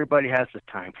 Not everybody has the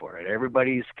time for it.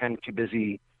 Everybody's kind of too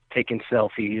busy taking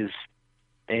selfies,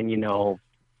 and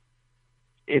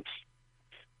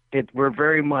we're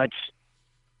very much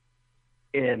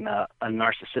in a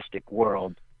narcissistic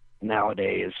world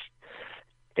nowadays.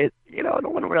 No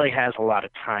one really has a lot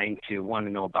of time to want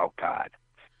to know about God,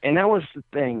 and that was the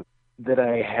thing that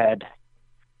I had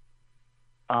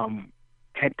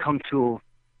come to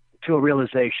a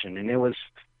realization, and it was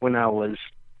when I was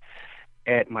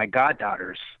at my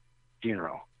goddaughter's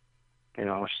funeral.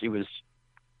 She was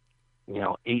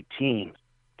 18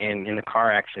 and in a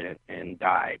car accident and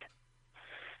died,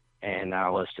 and I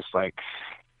was just like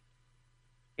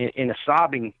in a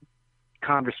sobbing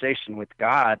conversation with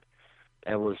God.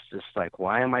 It was just like,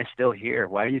 why am I still here?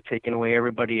 Why are you taking away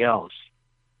everybody else?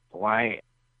 Why,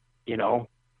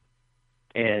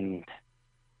 and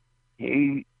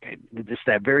he, just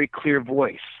that very clear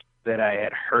voice that I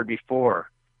had heard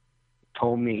before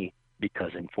told me,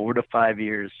 because in 4 to 5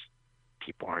 years,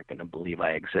 people aren't going to believe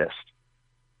I exist.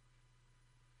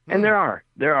 And there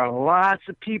are lots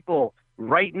of people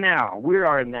right now. We're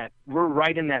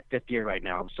right in that 5th year right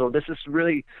now. So this is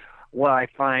really what I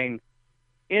find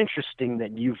interesting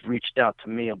that you've reached out to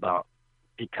me about,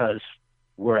 because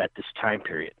we're at this time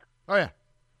period. Oh, yeah.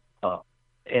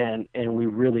 And we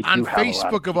really on do have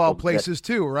Facebook of all places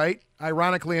too, right?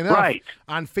 Ironically enough, right.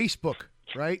 On Facebook,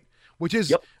 right? Which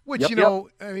is I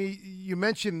mean, you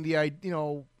mentioned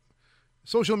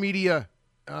social media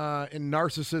and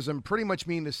narcissism pretty much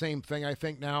mean the same thing. I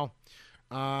think now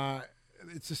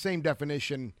it's the same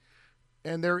definition,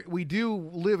 and we do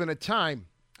live in a time,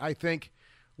 I think,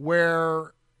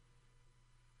 where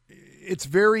it's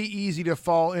very easy to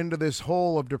fall into this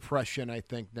hole of depression. I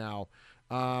think now.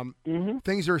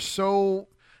 Things are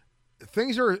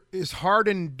as hard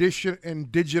and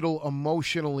digital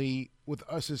emotionally with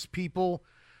us as people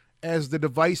as the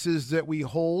devices that we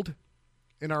hold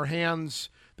in our hands,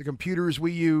 the computers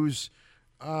we use.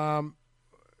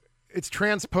 It's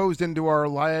transposed into our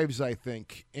lives, I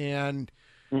think, and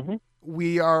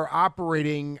we are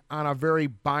operating on a very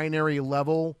binary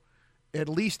level, at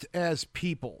least as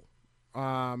people,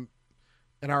 in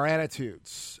our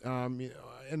attitudes.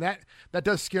 And that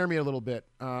does scare me a little bit.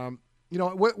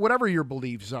 Whatever your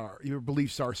beliefs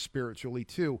are spiritually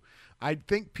too. I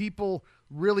think people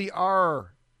really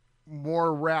are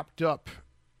more wrapped up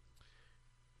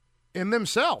in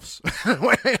themselves.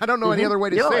 I don't know any other way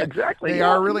to say it. Exactly. They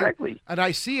are really, exactly. and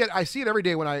I see it every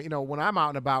day when when I'm out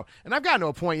and about. And I've gotten to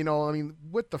a point, I mean,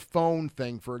 with the phone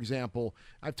thing, for example,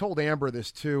 I've told Amber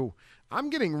this too. I'm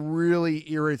getting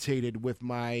really irritated with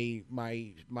my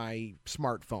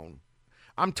smartphone.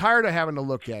 I'm tired of having to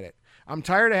look at it. I'm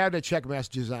tired of having to check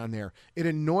messages on there. It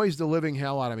annoys the living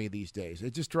hell out of me these days.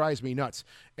 It just drives me nuts.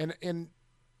 And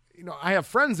I have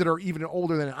friends that are even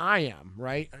older than I am,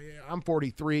 right? I'm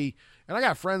 43, and I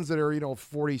got friends that are,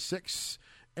 46,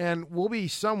 and we'll be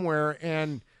somewhere,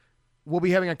 and we'll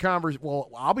be having a conversation. Well,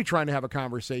 I'll be trying to have a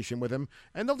conversation with them,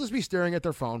 and they'll just be staring at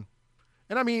their phone.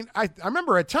 And I mean, I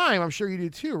remember a time, I'm sure you do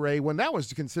too, Ray, when that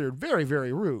was considered very,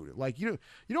 very rude. Like, you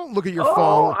don't look at your phone.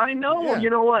 Oh, I know. Yeah. You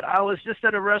know what? I was just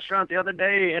at a restaurant the other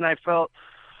day, and I felt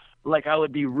like I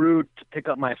would be rude to pick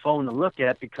up my phone to look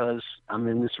at because I'm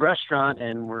in this restaurant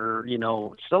and we're,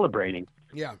 celebrating.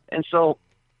 Yeah. And so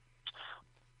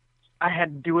I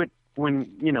had to do it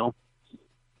when,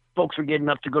 folks were getting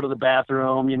up to go to the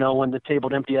bathroom, when the table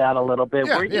would empty out a little bit.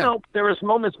 Yeah, where, yeah. There was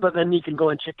moments, but then you can go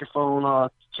and check your phone,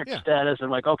 check Yeah. your status,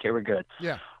 and like, okay, we're good.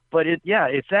 Yeah. But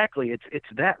exactly. It's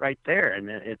that right there. And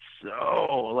it's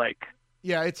so like,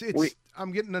 Yeah,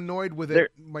 I'm getting annoyed with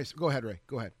it. Go ahead, Ray.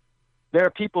 Go ahead. there are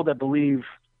people that believe,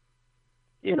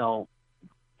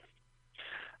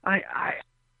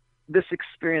 this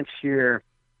experience here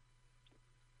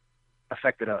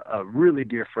affected a really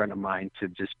dear friend of mine to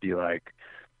just be like,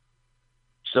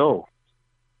 so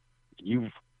you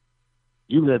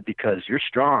live because you're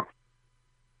strong.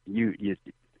 It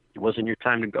wasn't your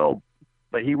time to go,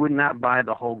 but he would not buy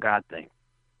the whole God thing.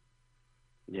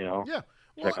 Yeah.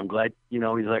 It's like, I'm glad, he's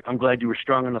like, I'm glad you were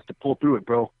strong enough to pull through it,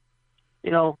 bro.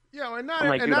 Yeah, and not, I'm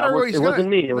like, and dude, not everybody's it wasn't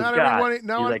me, it was not God. everyone- He's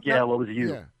no, like, yeah, what was it,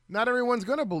 you? Yeah, not everyone's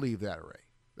going to believe that, Ray.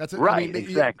 That's Right, I mean,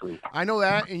 exactly. I know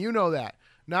that, and you know that.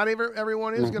 Not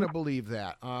everyone is going to believe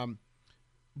that.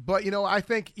 But I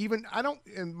think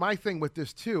and my thing with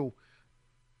this too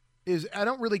is I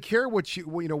don't really care what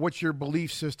what your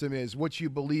belief system is, what you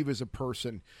believe as a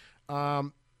person.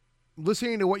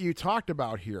 Listening to what you talked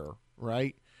about here,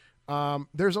 right?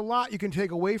 There's a lot you can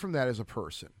take away from that as a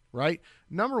person, right?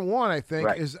 Number one, I think,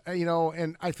 Right. is,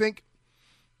 and I think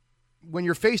when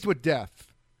you're faced with death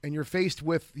and you're faced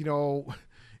with,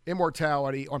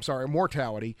 mortality,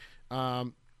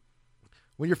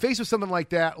 when you're faced with something like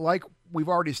that, like we've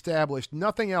already established,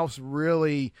 nothing else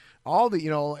really, all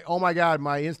the, oh my God,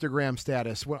 my Instagram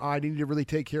status, well, I need to really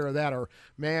take care of that. Or,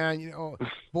 man,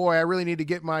 boy, I really need to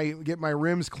get my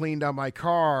rims cleaned on my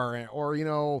car. Or,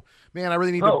 man, I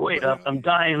really need to. Oh, wait, I'm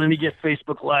dying. Let me get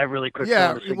Facebook Live really quick.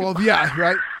 Yeah,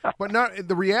 right. But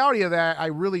the reality of that,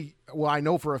 I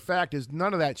know for a fact is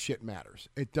none of that shit matters.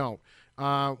 It don't.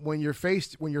 When you're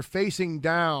facing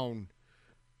down,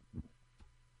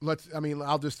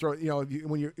 I'll just throw,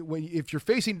 if you're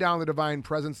facing down the divine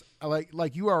presence,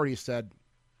 like you already said,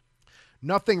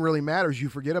 nothing really matters. You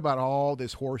forget about all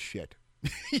this horse shit.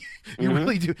 You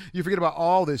really do. You forget about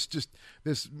all this,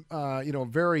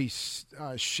 very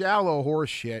shallow horse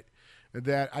shit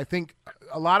that I think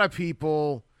a lot of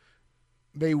people,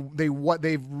 they've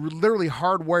literally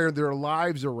hardwired their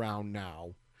lives around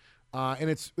now. And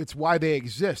it's why they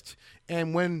exist.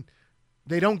 And when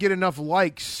they don't get enough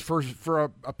likes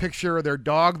for a picture of their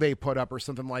dog they put up or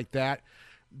something like that,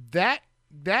 that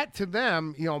to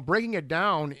them, breaking it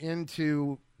down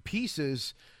into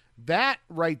pieces, that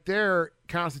right there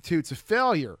constitutes a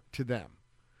failure to them.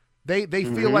 They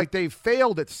feel like they've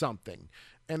failed at something.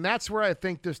 And that's where I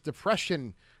think this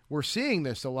depression, we're seeing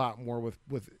this a lot more with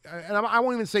and I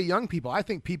won't even say young people. I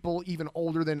think people even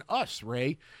older than us,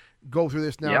 Ray, go through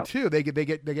this now too. They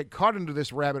get caught into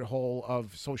this rabbit hole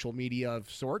of social media of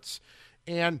sorts.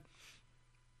 And,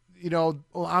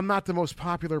 I'm not the most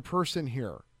popular person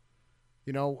here.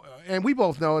 And we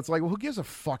both know it's like, well, who gives a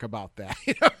fuck about that?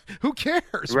 Who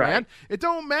cares, Right. man? It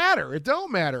don't matter.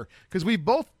 Because we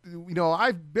both,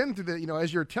 I've been through the,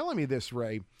 as you're telling me this,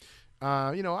 Ray,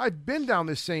 I've been down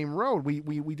this same road.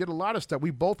 We did a lot of stuff. We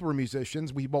both were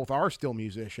musicians. We both are still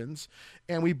musicians.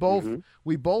 And we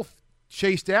both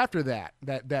chased after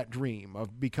that dream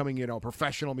of becoming, a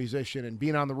professional musician and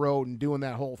being on the road and doing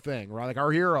that whole thing, right? Like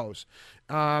our heroes.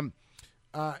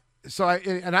 So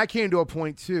I came to a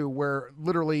point too where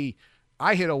literally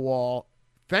I hit a wall,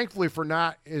 thankfully for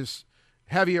not as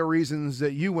heavy a reasons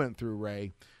that you went through,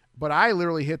 Ray, but I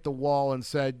literally hit the wall and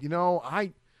said,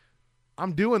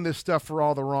 I'm doing this stuff for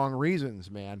all the wrong reasons,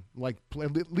 man. Like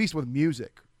at least with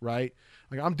music, right?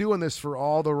 Like I'm doing this for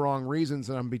all the wrong reasons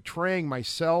and I'm betraying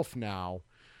myself now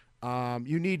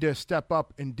You need to step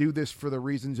up and do this for the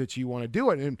reasons that you want to do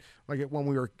it. And like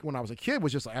when I was a kid,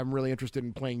 was just like, I'm really interested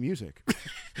in playing music.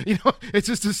 It's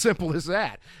just as simple as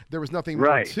that. There was nothing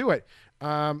more to it.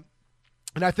 And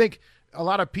I think a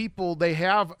lot of people, they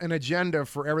have an agenda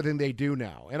for everything they do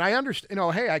now. And I understand,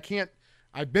 hey,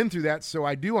 I've been through that, so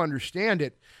I do understand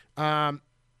it.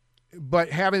 But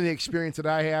having the experience that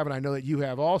I have, and I know that you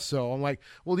have also, I'm like,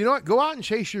 well, you know what? Go out and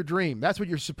chase your dream. That's what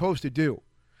you're supposed to do.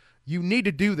 You need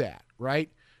to do that,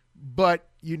 right? But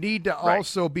you need to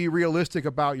also be realistic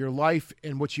about your life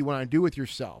and what you want to do with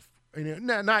yourself. And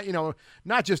not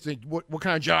just what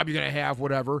kind of job you're going to have,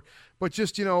 whatever, but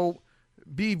just,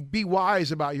 be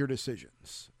wise about your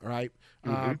decisions, right?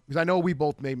 Because I know we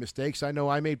both made mistakes. I know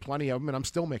I made plenty of them, and I'm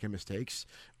still making mistakes.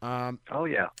 Oh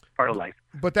yeah, part of life.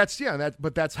 But that's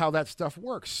how that stuff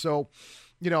works. So,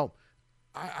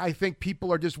 I think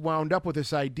people are just wound up with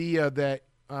this idea that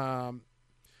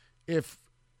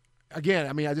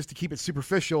just to keep it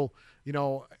superficial,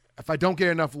 if I don't get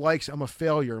enough likes, I'm a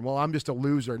failure. Well, I'm just a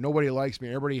loser. Nobody likes me.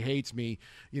 Everybody hates me.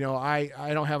 I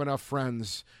don't have enough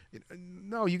friends.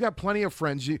 No, you got plenty of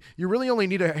friends. You really only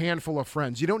need a handful of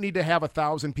friends. You don't need to have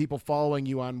 1,000 people following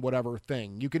you on whatever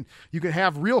thing. You can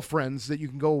have real friends that you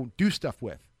can go do stuff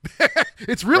with.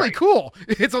 It's really cool.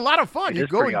 It's a lot of fun.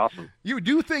 It's pretty awesome. You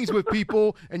do things with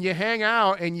people and you hang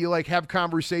out and you have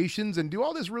conversations and do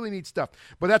all this really neat stuff.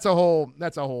 But that's a whole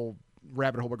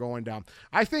rabbit hole we're going down.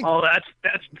 I think. Oh, that's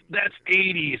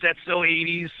 80s. That's so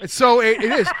 80s. It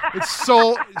is. It's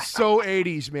so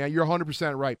 80s, man. You're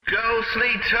 100% right.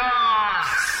 Ghostly Talk.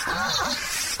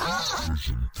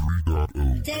 Version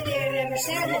 3.0. Then there never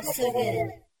sounded so good.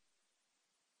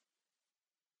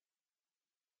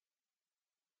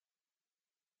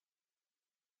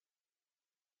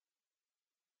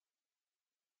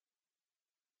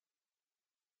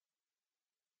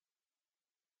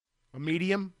 A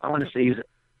medium? I want to say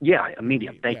a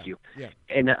medium. Thank you. Yeah.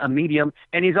 And a medium,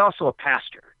 and he's also a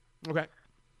pastor. Okay.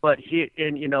 But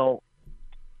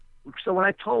so when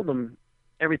I told him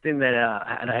everything that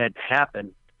had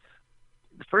happened,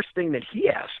 the first thing that he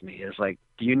asked me is like,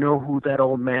 "Do you know who that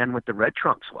old man with the red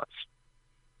trunks was?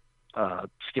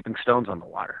 Skipping stones on the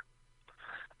water?"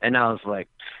 And I was like,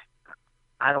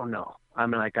 "I don't know. I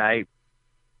mean, like I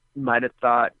might have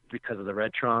thought because of the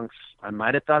red trunks. I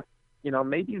might have thought."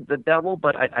 Maybe the devil,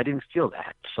 but I didn't feel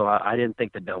that. So I didn't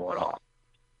think the devil at all.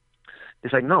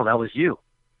 He's like, "No, that was you."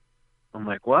 I'm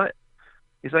like, "What?"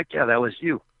 He's like, "Yeah, that was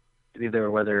you.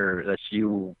 Either whether that's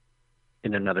you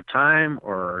in another time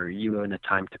or you in a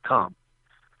time to come."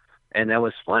 And that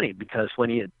was funny because when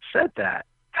he had said that,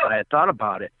 I had thought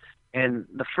about it. And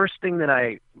the first thing that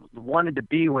I wanted to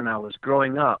be when I was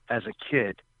growing up as a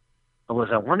kid was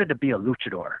I wanted to be a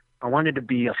luchador. I wanted to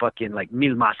be a fucking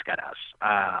Mil Máscaras,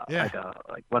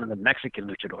 like one of the Mexican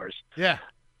luchadors. Yeah.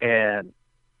 And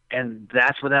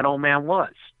that's what that old man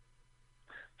was.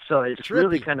 So it just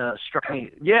really kind of struck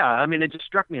me. Yeah, I mean, it just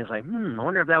struck me as like, I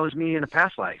wonder if that was me in a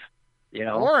past life.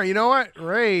 Or you know what,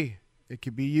 Ray, it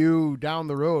could be you down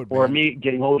the road, man. Or me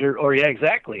getting older. Or yeah,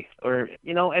 exactly. Or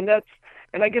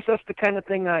and I guess that's the kind of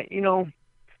thing the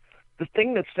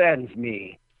thing that saddens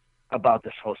me about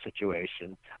this whole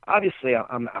situation. Obviously,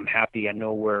 I'm happy. I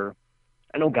know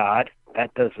God.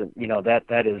 That doesn't,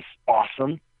 that is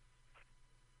awesome.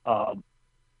 And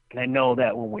I know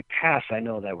that when we pass, I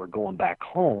know that we're going back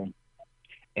home,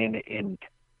 and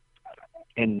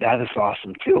that is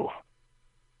awesome too.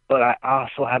 But I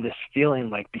also have this feeling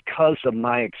like because of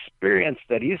my experience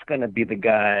that he's going to be the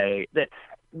guy that,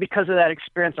 because of that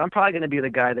experience, I'm probably going to be the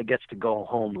guy that gets to go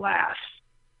home last.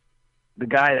 The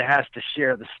guy that has to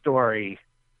share the story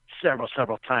several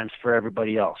times for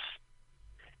everybody else.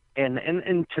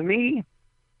 And to me,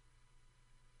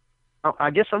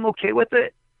 I guess I'm okay with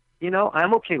it.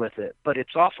 I'm okay with it, but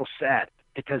it's also sad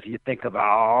because you think about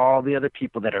all the other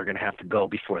people that are going to have to go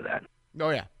before that. Oh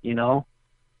yeah. Well,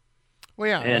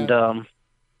 yeah.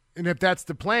 And if that's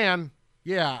the plan,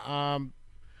 yeah.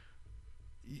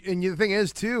 And the thing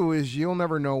is too, is you'll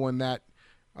never know when the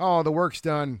work's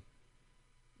done.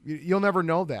 You'll never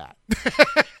know that.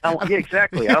 Yeah,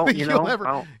 exactly. You'll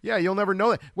never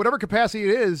know that. Whatever capacity it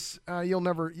is, you'll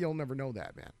never know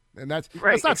that, man. And that's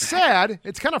not sad.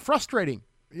 It's kind of frustrating,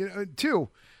 too.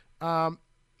 But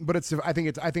I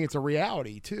think it's a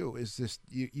reality too. Is just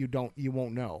you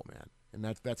won't know, man. And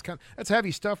that's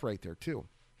heavy stuff right there too.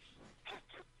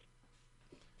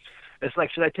 It's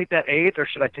like, should I take that eighth or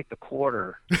should I take the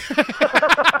quarter?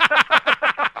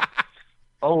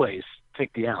 Always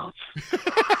take the ounce.